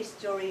colonial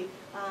history,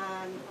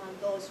 and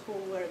those who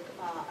were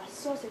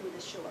associated with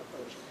the sugar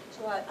production.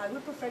 So I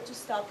would prefer to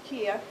stop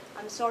here.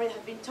 I'm sorry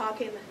I've been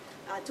talking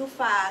too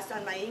fast,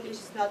 and my English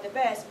is not the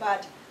best,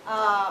 but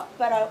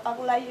I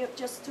would like you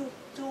just to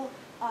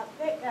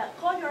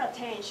call your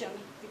attention,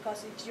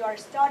 because if you are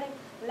studying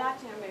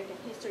Latin American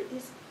history,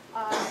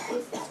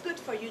 it's good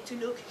for you to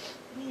look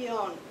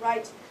beyond,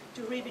 right?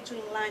 To read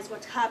between lines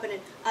what's happening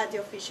at the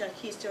official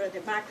history at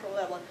the macro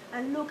level,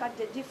 and look at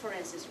the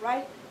differences,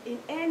 right? In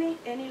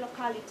any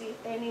locality,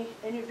 any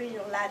region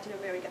of Latin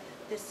America,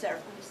 they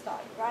serve and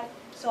study, right?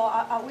 So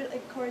I will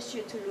encourage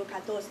you to look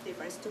at those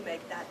differences to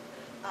make that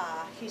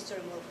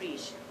history more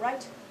rich,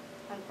 right?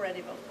 And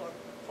credible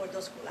for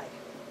those who like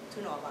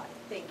to know about it.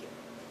 Thank you.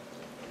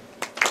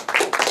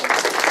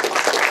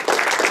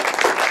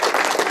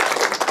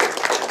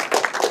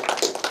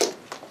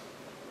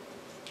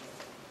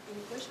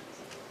 Any questions?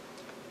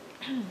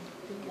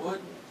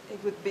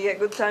 It would be a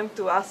good time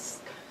to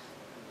ask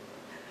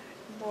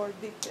more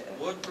detail.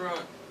 What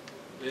brought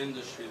the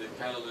industry, the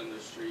cattle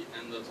industry,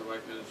 and the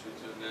tobacco industry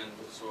to an end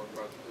so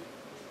abruptly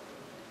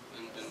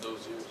in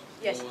those years?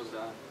 Yes. What was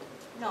that?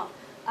 No,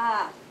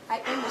 I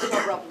end so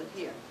abruptly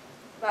here,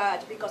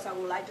 but because I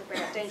would like to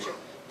pay attention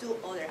to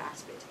other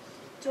aspects.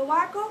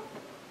 Tobacco,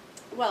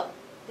 well,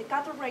 the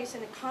cattle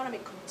raising economy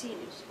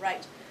continues,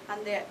 right?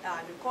 And the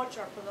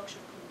agricultural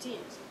production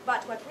continues.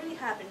 But what really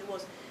happened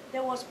was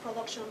there was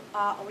production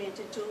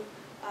oriented to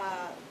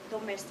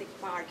domestic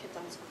market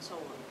and so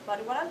on.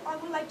 But what I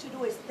would like to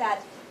do is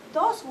that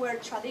those were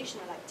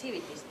traditional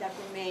activities that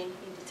remained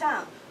in the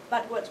town.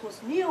 But what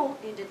was new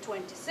in the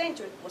 20th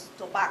century was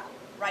tobacco,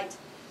 right?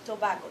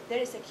 Tobacco. There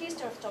is a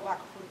history of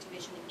tobacco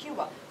cultivation in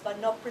Cuba, but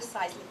not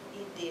precisely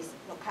in this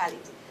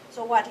locality.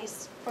 So what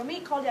is, for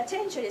me, called the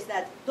attention is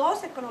that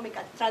those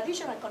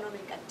traditional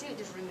economic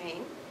activities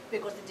remain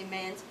because the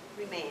demands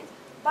remain.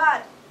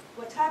 But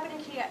what's happening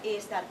here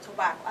is that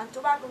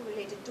tobacco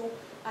related to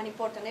an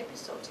important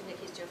episode in the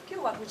history of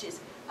Cuba, which is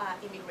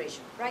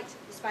immigration, right?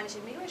 The Spanish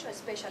immigration,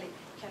 especially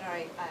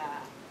Canary,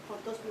 for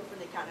those people from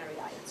the Canary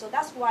Islands. So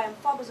that's why I'm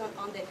focused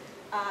on the,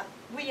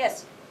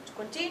 yes, to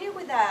continue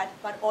with that,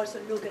 but also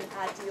looking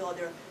at the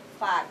other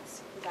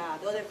facts,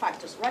 the other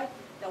factors, right?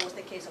 That was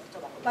the case of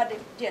tobacco. But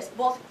yes,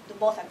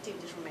 both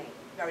activities remain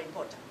very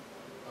important.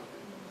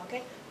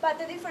 Okay? But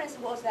the difference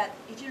was that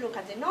if you look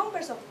at the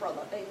numbers of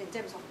product, in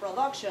terms of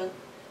production,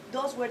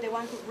 those were the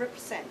ones who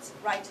represent,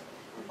 right,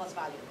 the most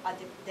value at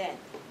then.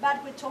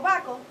 But with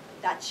tobacco,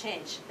 that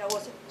changed. There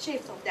was a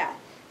shift of that.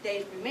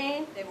 They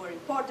remained, they were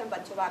important,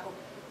 but tobacco,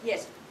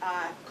 yes,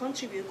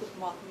 contributed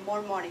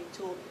more money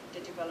to the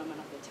development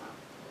of the town.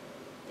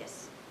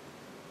 Yes.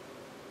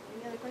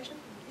 Any other question?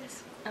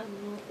 Yes.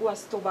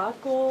 Was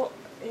tobacco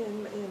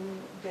in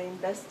the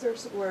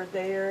investors, were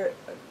there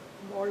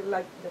more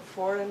like the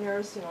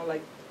foreigners, you know,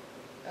 like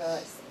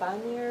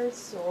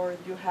Spaniards, or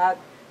you had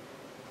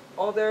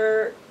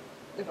other,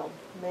 you know,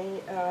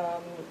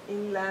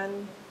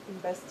 inland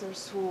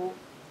investors who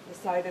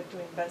decided to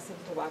invest in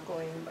tobacco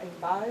in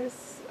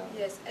Báez?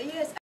 Yes,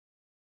 yes,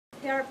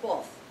 they are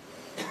both.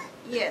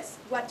 Yes,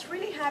 what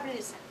really happened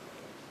is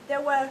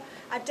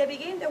at the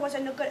beginning there was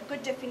a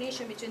good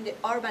definition between the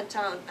urban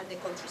town and the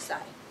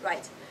countryside,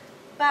 right?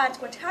 But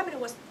what happened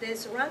was the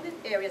surrounding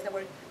areas that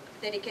were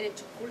dedicated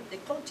to the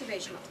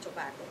cultivation of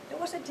tobacco. There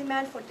was a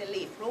demand for the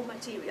leaf, raw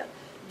material,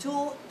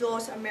 to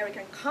those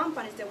American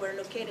companies that were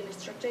located in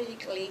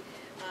strategically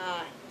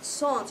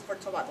zones for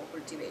tobacco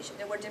cultivation.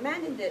 They were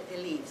demanding the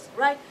leaves,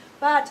 right?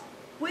 But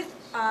with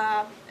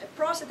a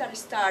process that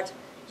started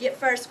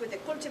first with the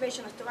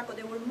cultivation of tobacco,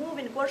 they were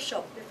moving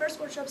workshop. The first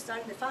workshop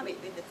started in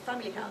the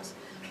family house.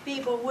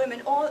 People,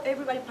 women,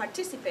 everybody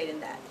participated in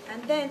that.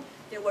 And then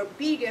they were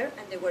bigger,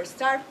 and they were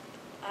start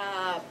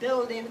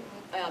building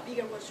a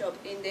bigger workshop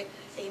in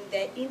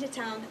the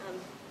town,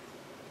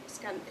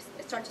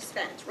 start to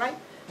expand, right?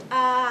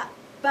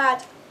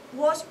 But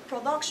was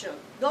production.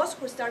 Those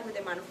who start with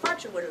the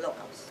manufacture were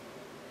locals,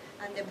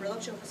 and the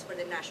production was for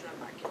the national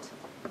market,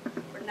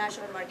 for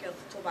national market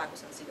of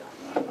tobaccos and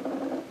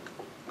cigars.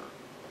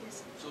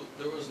 Yes. So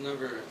there was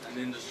never an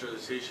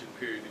industrialization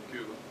period in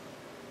Cuba?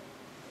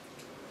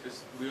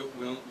 Because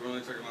we're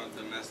only talking about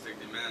domestic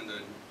demand,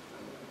 and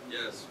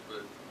yes,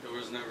 but there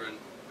was never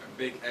a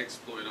big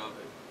exploit of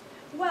it.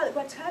 Well,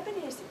 what's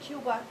happening is in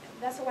Cuba,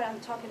 that's what I'm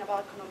talking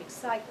about, economic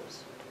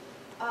cycles.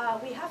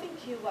 We have in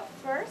Cuba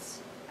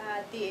first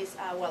this,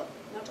 well,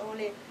 not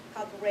only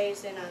help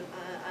raising and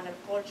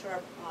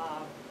agricultural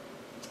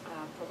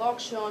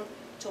production,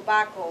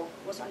 tobacco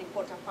was an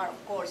important part,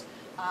 of course,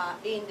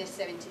 in the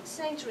 17th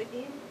century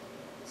in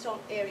some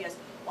areas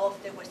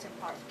of the western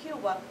part of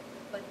Cuba,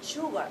 but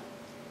sugar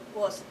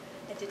was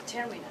a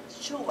determinant.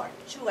 Sugar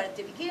at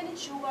the beginning,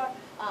 sugar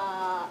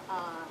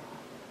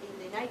in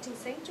the 19th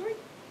century,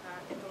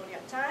 the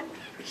colonial time,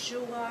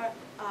 sugar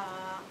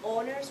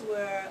owners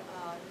were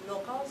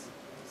locals,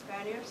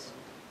 Spaniards,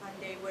 and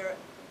they were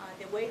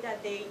the way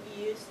that they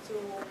used to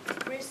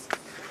increase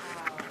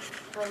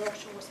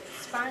production was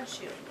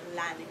expansion,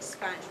 land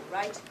expansion,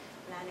 right?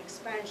 Land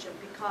expansion,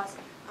 because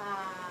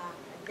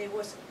they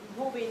was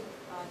moving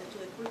to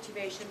the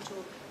cultivation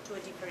to a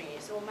different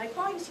area. So my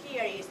point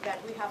here is that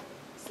we have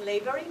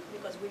slavery,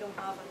 because we don't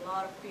have a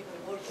lot of people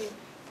working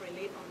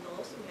freely on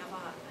those. We have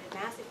a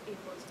massive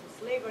influence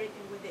in slavery,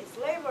 and with the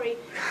slavery,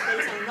 there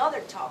is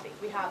another topic.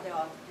 We have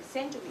the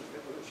century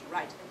revolution,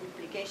 right? The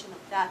implication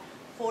of that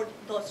for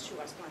those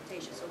sugar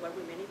plantations. So what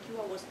we meant in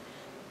Cuba was,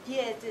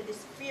 yes,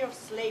 this fear of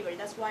slavery.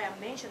 That's why I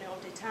mention it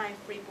all the time,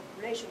 free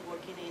population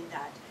working in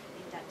that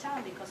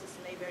town, because of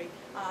slavery,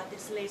 the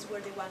slaves were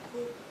the ones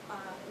who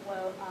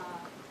were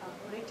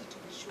connected to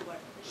the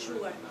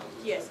sugar,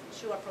 yes,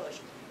 sugar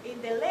production.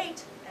 In the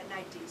late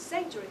 19th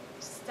century,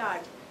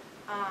 start,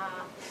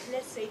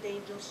 let's say, the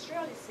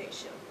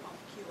industrialization of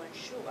Cuban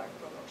sugar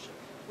production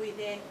with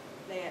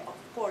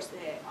of course,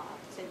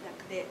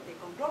 the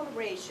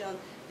conglomeration,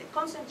 the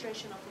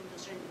concentration of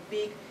industry in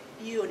big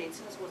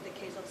units, as was the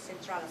case of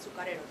Central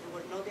Azucarero. They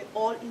were not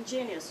all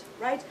ingenious,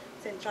 right?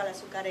 Central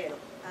Azucarero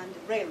and the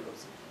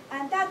railroads.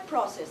 And that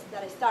process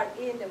that started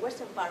in the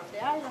western part of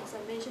the island, as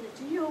I mentioned it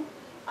to you,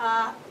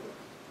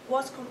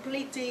 was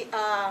completely,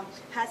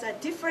 has a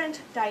different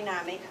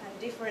dynamic and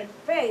different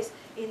phase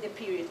in the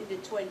period, in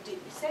the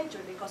 20th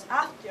century, because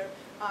after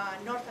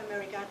North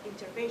American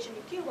intervention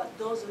in Cuba,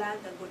 those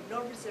lands that were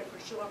not reserved for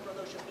sugar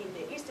production in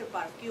the eastern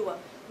part of Cuba,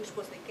 which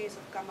was the case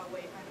of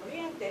Camagüey and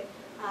Oriente,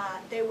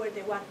 they were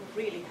the ones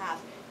who really have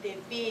the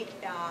big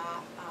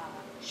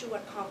sugar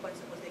companies.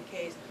 That was the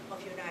case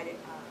of United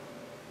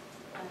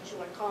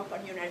Sugar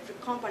Company, United Fruit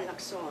Company, and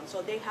so on.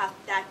 So they have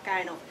that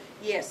kind of,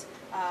 yes,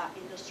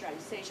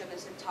 industrialization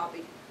is a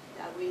topic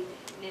that we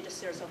need to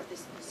serve of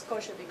this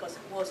discussion, because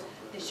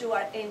the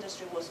sugar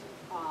industry was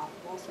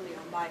mostly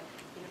owned by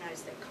the United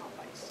States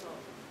companies. So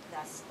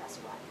that's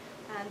why.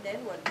 And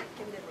then when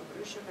came the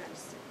revolution, and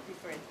it's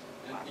different.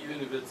 And even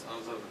if it's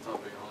outside the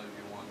topic, only if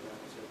you want to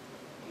answer.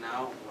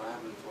 Now, what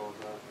happened to all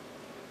that?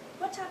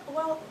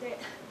 Well,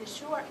 the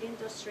sugar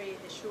industry,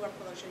 the sugar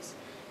production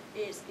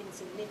is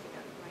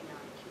insignificant right now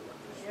in Cuba.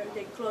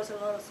 They closed a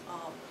lot of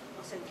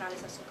centrales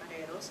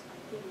azucareros. I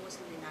think it was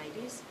in the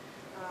 90s,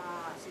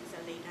 since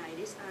the late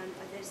 90s, and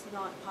there's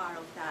not part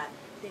of that.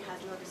 It has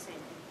not the same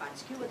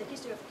impact. Cuba, the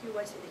history of Cuba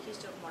is the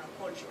history of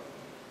monoculture,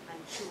 and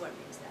sugar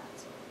means that.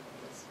 So,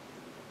 yes.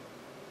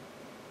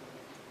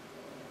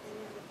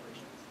 Any other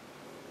questions?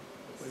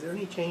 Was there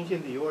any change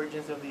in the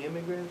origins of the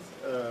immigrants,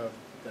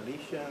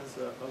 Galicians,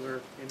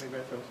 other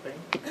immigrants from Spain?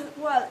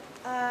 Well,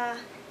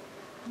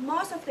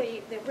 most of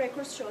the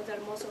records show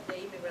that most of the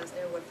immigrants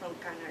there were from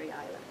Canary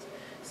Islands.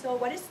 So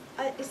what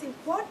is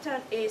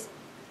important is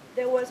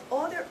there was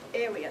other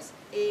areas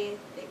in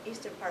the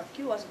eastern part of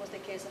Cuba, as was the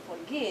case of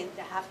Holguín,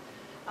 that have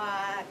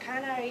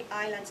Canary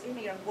Islands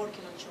immigrants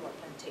working on sugar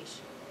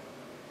plantation.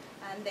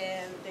 And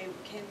then they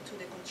came to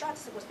the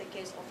contracts. It was the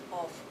case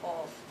of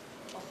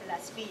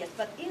Las Villas.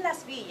 But in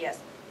Las Villas,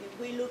 if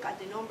we look at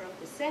the number of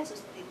the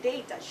census, the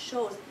data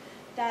shows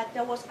that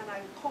there was an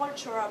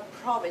agricultural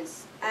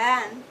province,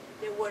 and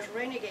they were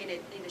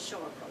renegated in the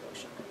sugar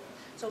production.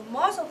 So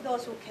most of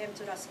those who came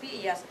to Las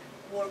Villas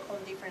work on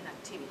different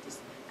activities.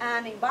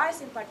 And in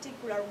Báez in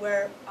particular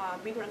were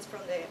immigrants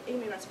from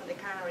the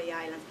Canary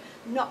Islands.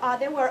 No,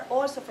 they were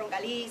also from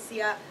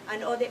Galicia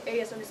and other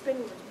areas on Spain,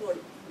 were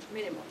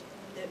minimal.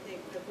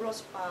 The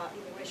gross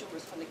immigration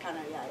was from the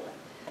Canary Islands.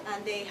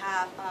 And they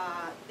have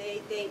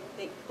the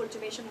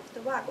cultivation of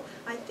tobacco.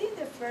 I think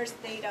the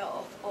first data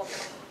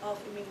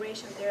of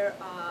immigration there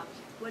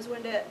was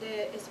when the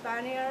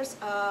Spanish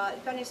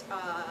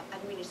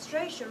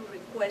administration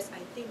request, I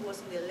think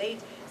was in the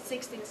late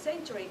 16th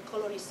century,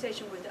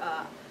 colonization with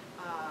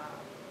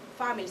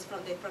families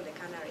from the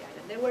Canary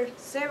Islands. There were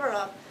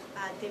several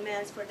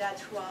demands for that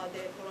throughout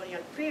the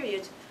colonial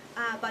period,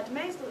 but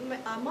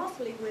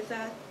mostly with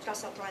the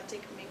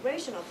transatlantic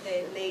migration of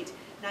the late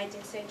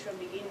 19th century and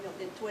beginning of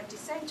the 20th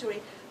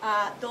century.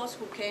 Those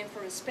who came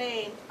from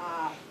Spain,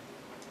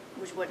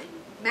 which were in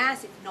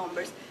massive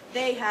numbers,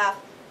 they have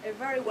a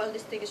very well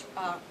distinguished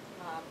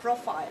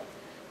profile.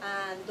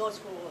 And those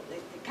who,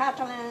 the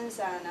Catalans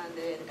and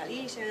the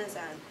Galicians,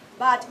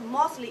 but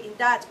mostly in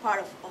that part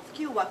of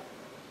Cuba,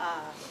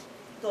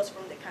 those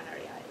from the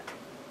Canary Islands.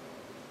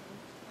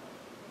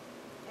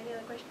 Any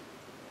other questions?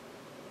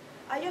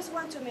 I just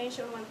want to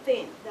mention one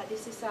thing, that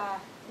this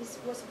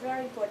was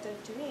very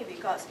important to me,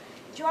 because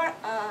you are,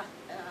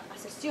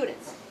 as a student,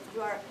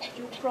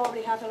 you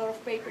probably have a lot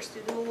of papers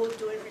to do,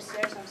 doing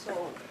research and so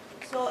on.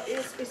 So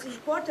it's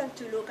important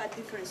to look at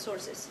different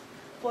sources.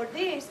 For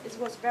this, it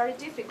was very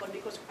difficult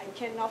because I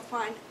cannot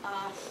find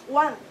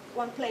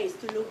one place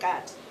to look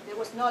at. There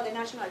was not the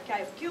National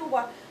Archive of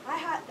Cuba. I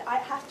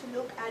have to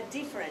look at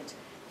different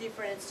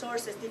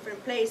sources,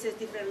 different places,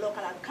 different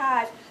local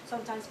archives.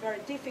 Sometimes very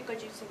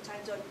difficult.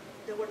 Sometimes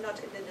they were not,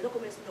 the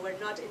documents were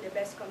not in the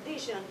best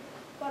condition,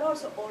 but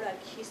also oral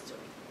history.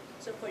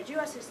 So for you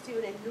as a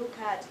student, look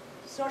at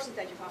sources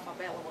that you have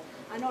available.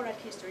 And oral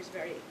history is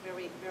very,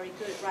 very, very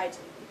good, right?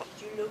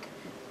 If you look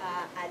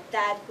at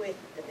that with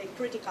the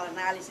critical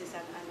analysis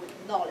and with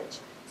knowledge.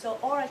 So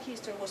oral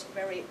history was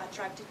very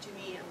attractive to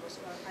me and was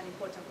an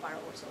important part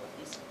also of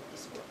this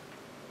work.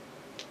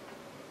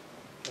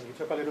 Can you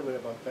talk a little bit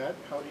about that?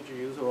 How did you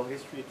use oral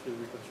history to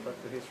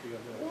reconstruct the history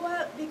of the...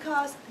 Well,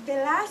 because the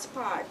last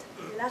part,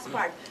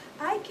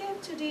 I came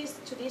to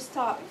this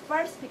topic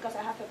first because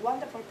I have a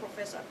wonderful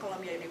professor at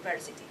Columbia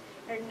University.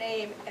 Her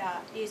name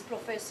is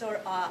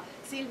Professor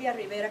Silvia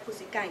Rivera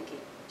Cusicanqui.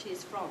 She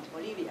is from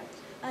Bolivia.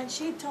 And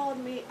she told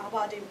me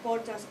about the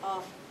importance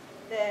of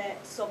the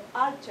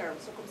subaltern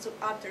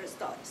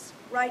studies,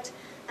 right?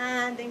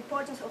 And the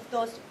importance of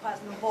those who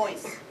has no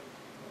voice,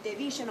 the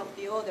vision of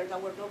the other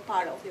that were not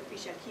part of the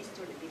official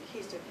history, the big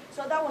history.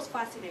 So that was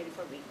fascinating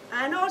for me.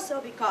 And also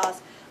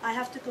because I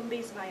have to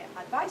convince my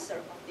advisor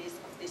of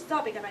this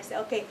topic, and I say,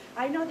 okay,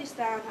 I know this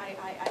town,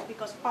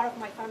 because part of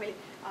my family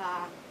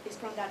is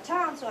from that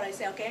town, so I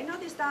say, okay, I know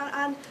this town,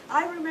 and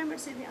I remember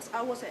since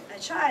I was a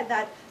child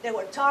that they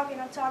were talking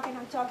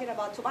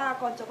about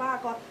tobacco,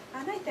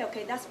 and I think,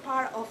 okay, that's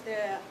part of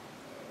the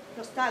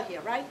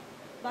nostalgia, right?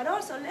 But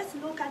also, let's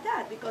look at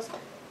that, because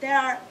there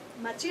are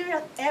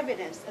material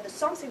evidence that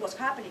something was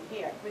happening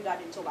here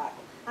regarding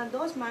tobacco, and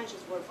those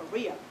mansions were for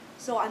real.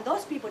 So, and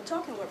those people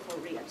talking were for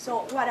real.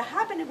 So what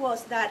happened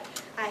was that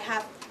I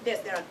have this,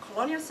 there are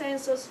colonial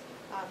census,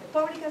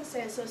 Republican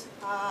census,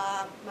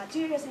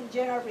 materials in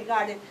general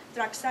regarding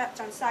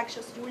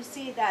transactions. You will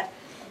see that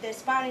the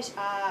Spanish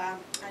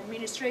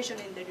administration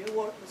in the New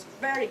World was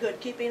very good,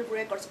 keeping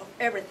records of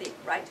everything,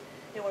 right?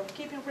 They were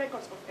keeping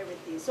records of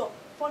everything. So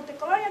for the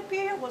colonial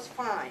period was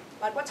fine,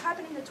 but what's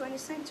happening in the 20th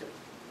century?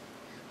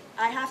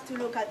 I have to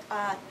look at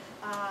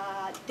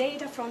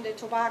data from the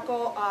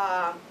tobacco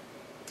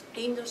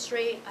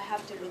industry. I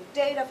have to look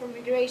data from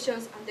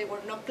migrations, and they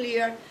were not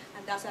clear,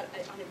 and that's an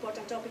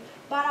important topic.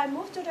 But I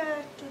moved to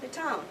the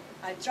town.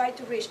 I tried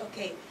to reach,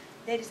 okay,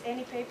 there is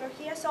any paper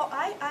here? So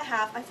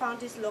I found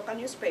this local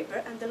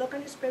newspaper, and the local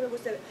newspaper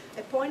was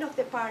a point of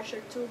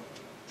departure to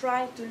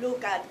try to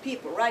look at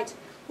people, right?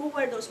 Who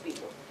were those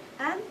people?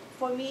 And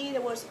for me,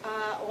 there was,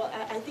 well,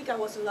 I think I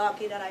was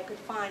lucky that I could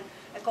find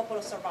a couple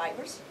of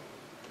survivors.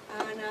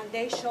 And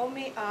they showed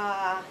me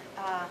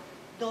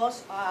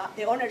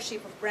the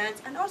ownership of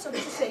brands. And also,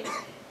 this is a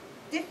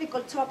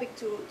difficult topic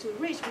to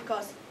reach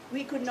because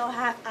we could not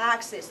have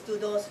access to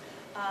those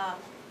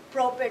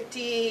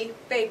property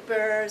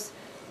papers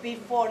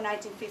before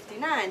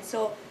 1959.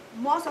 So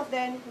most of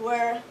them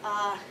were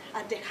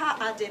at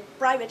the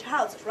private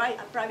houses, right?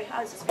 At private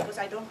houses, because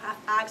I don't have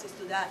access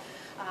to that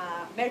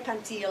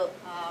mercantile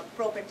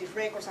property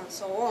records and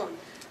so on.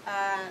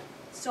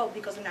 So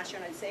because of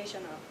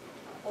nationalization of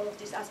all of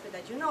these aspects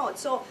that you know.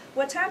 So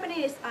what's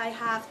happening is I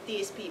have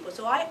these people.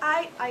 So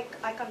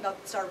I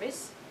conduct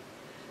surveys.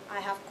 I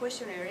have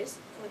questionnaires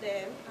for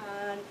them,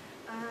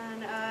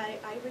 and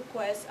I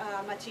request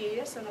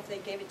materials. Some of them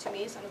gave it to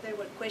me. Some of them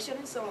were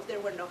questioning. Some of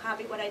them were not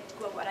happy what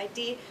I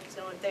did.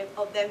 Some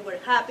of them were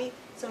happy.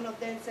 Some of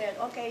them said,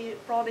 okay, you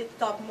probably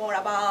talk more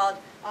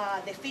about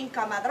the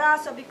finca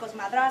Madrazo, because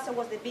Madrazo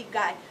was the big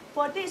guy.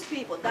 For these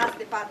people, that's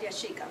the Patria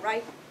Chica,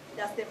 right?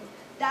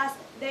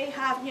 They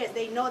have, yes,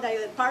 they know that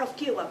they're part of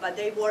Cuba, but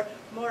they were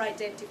more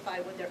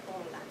identified with their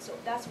own land. So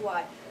that's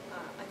why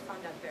I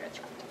found that very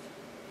attractive.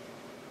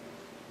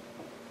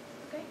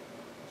 Okay?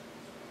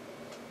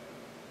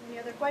 Any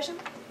other question?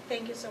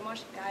 Thank you so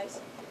much,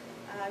 guys.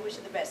 I wish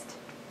you the best.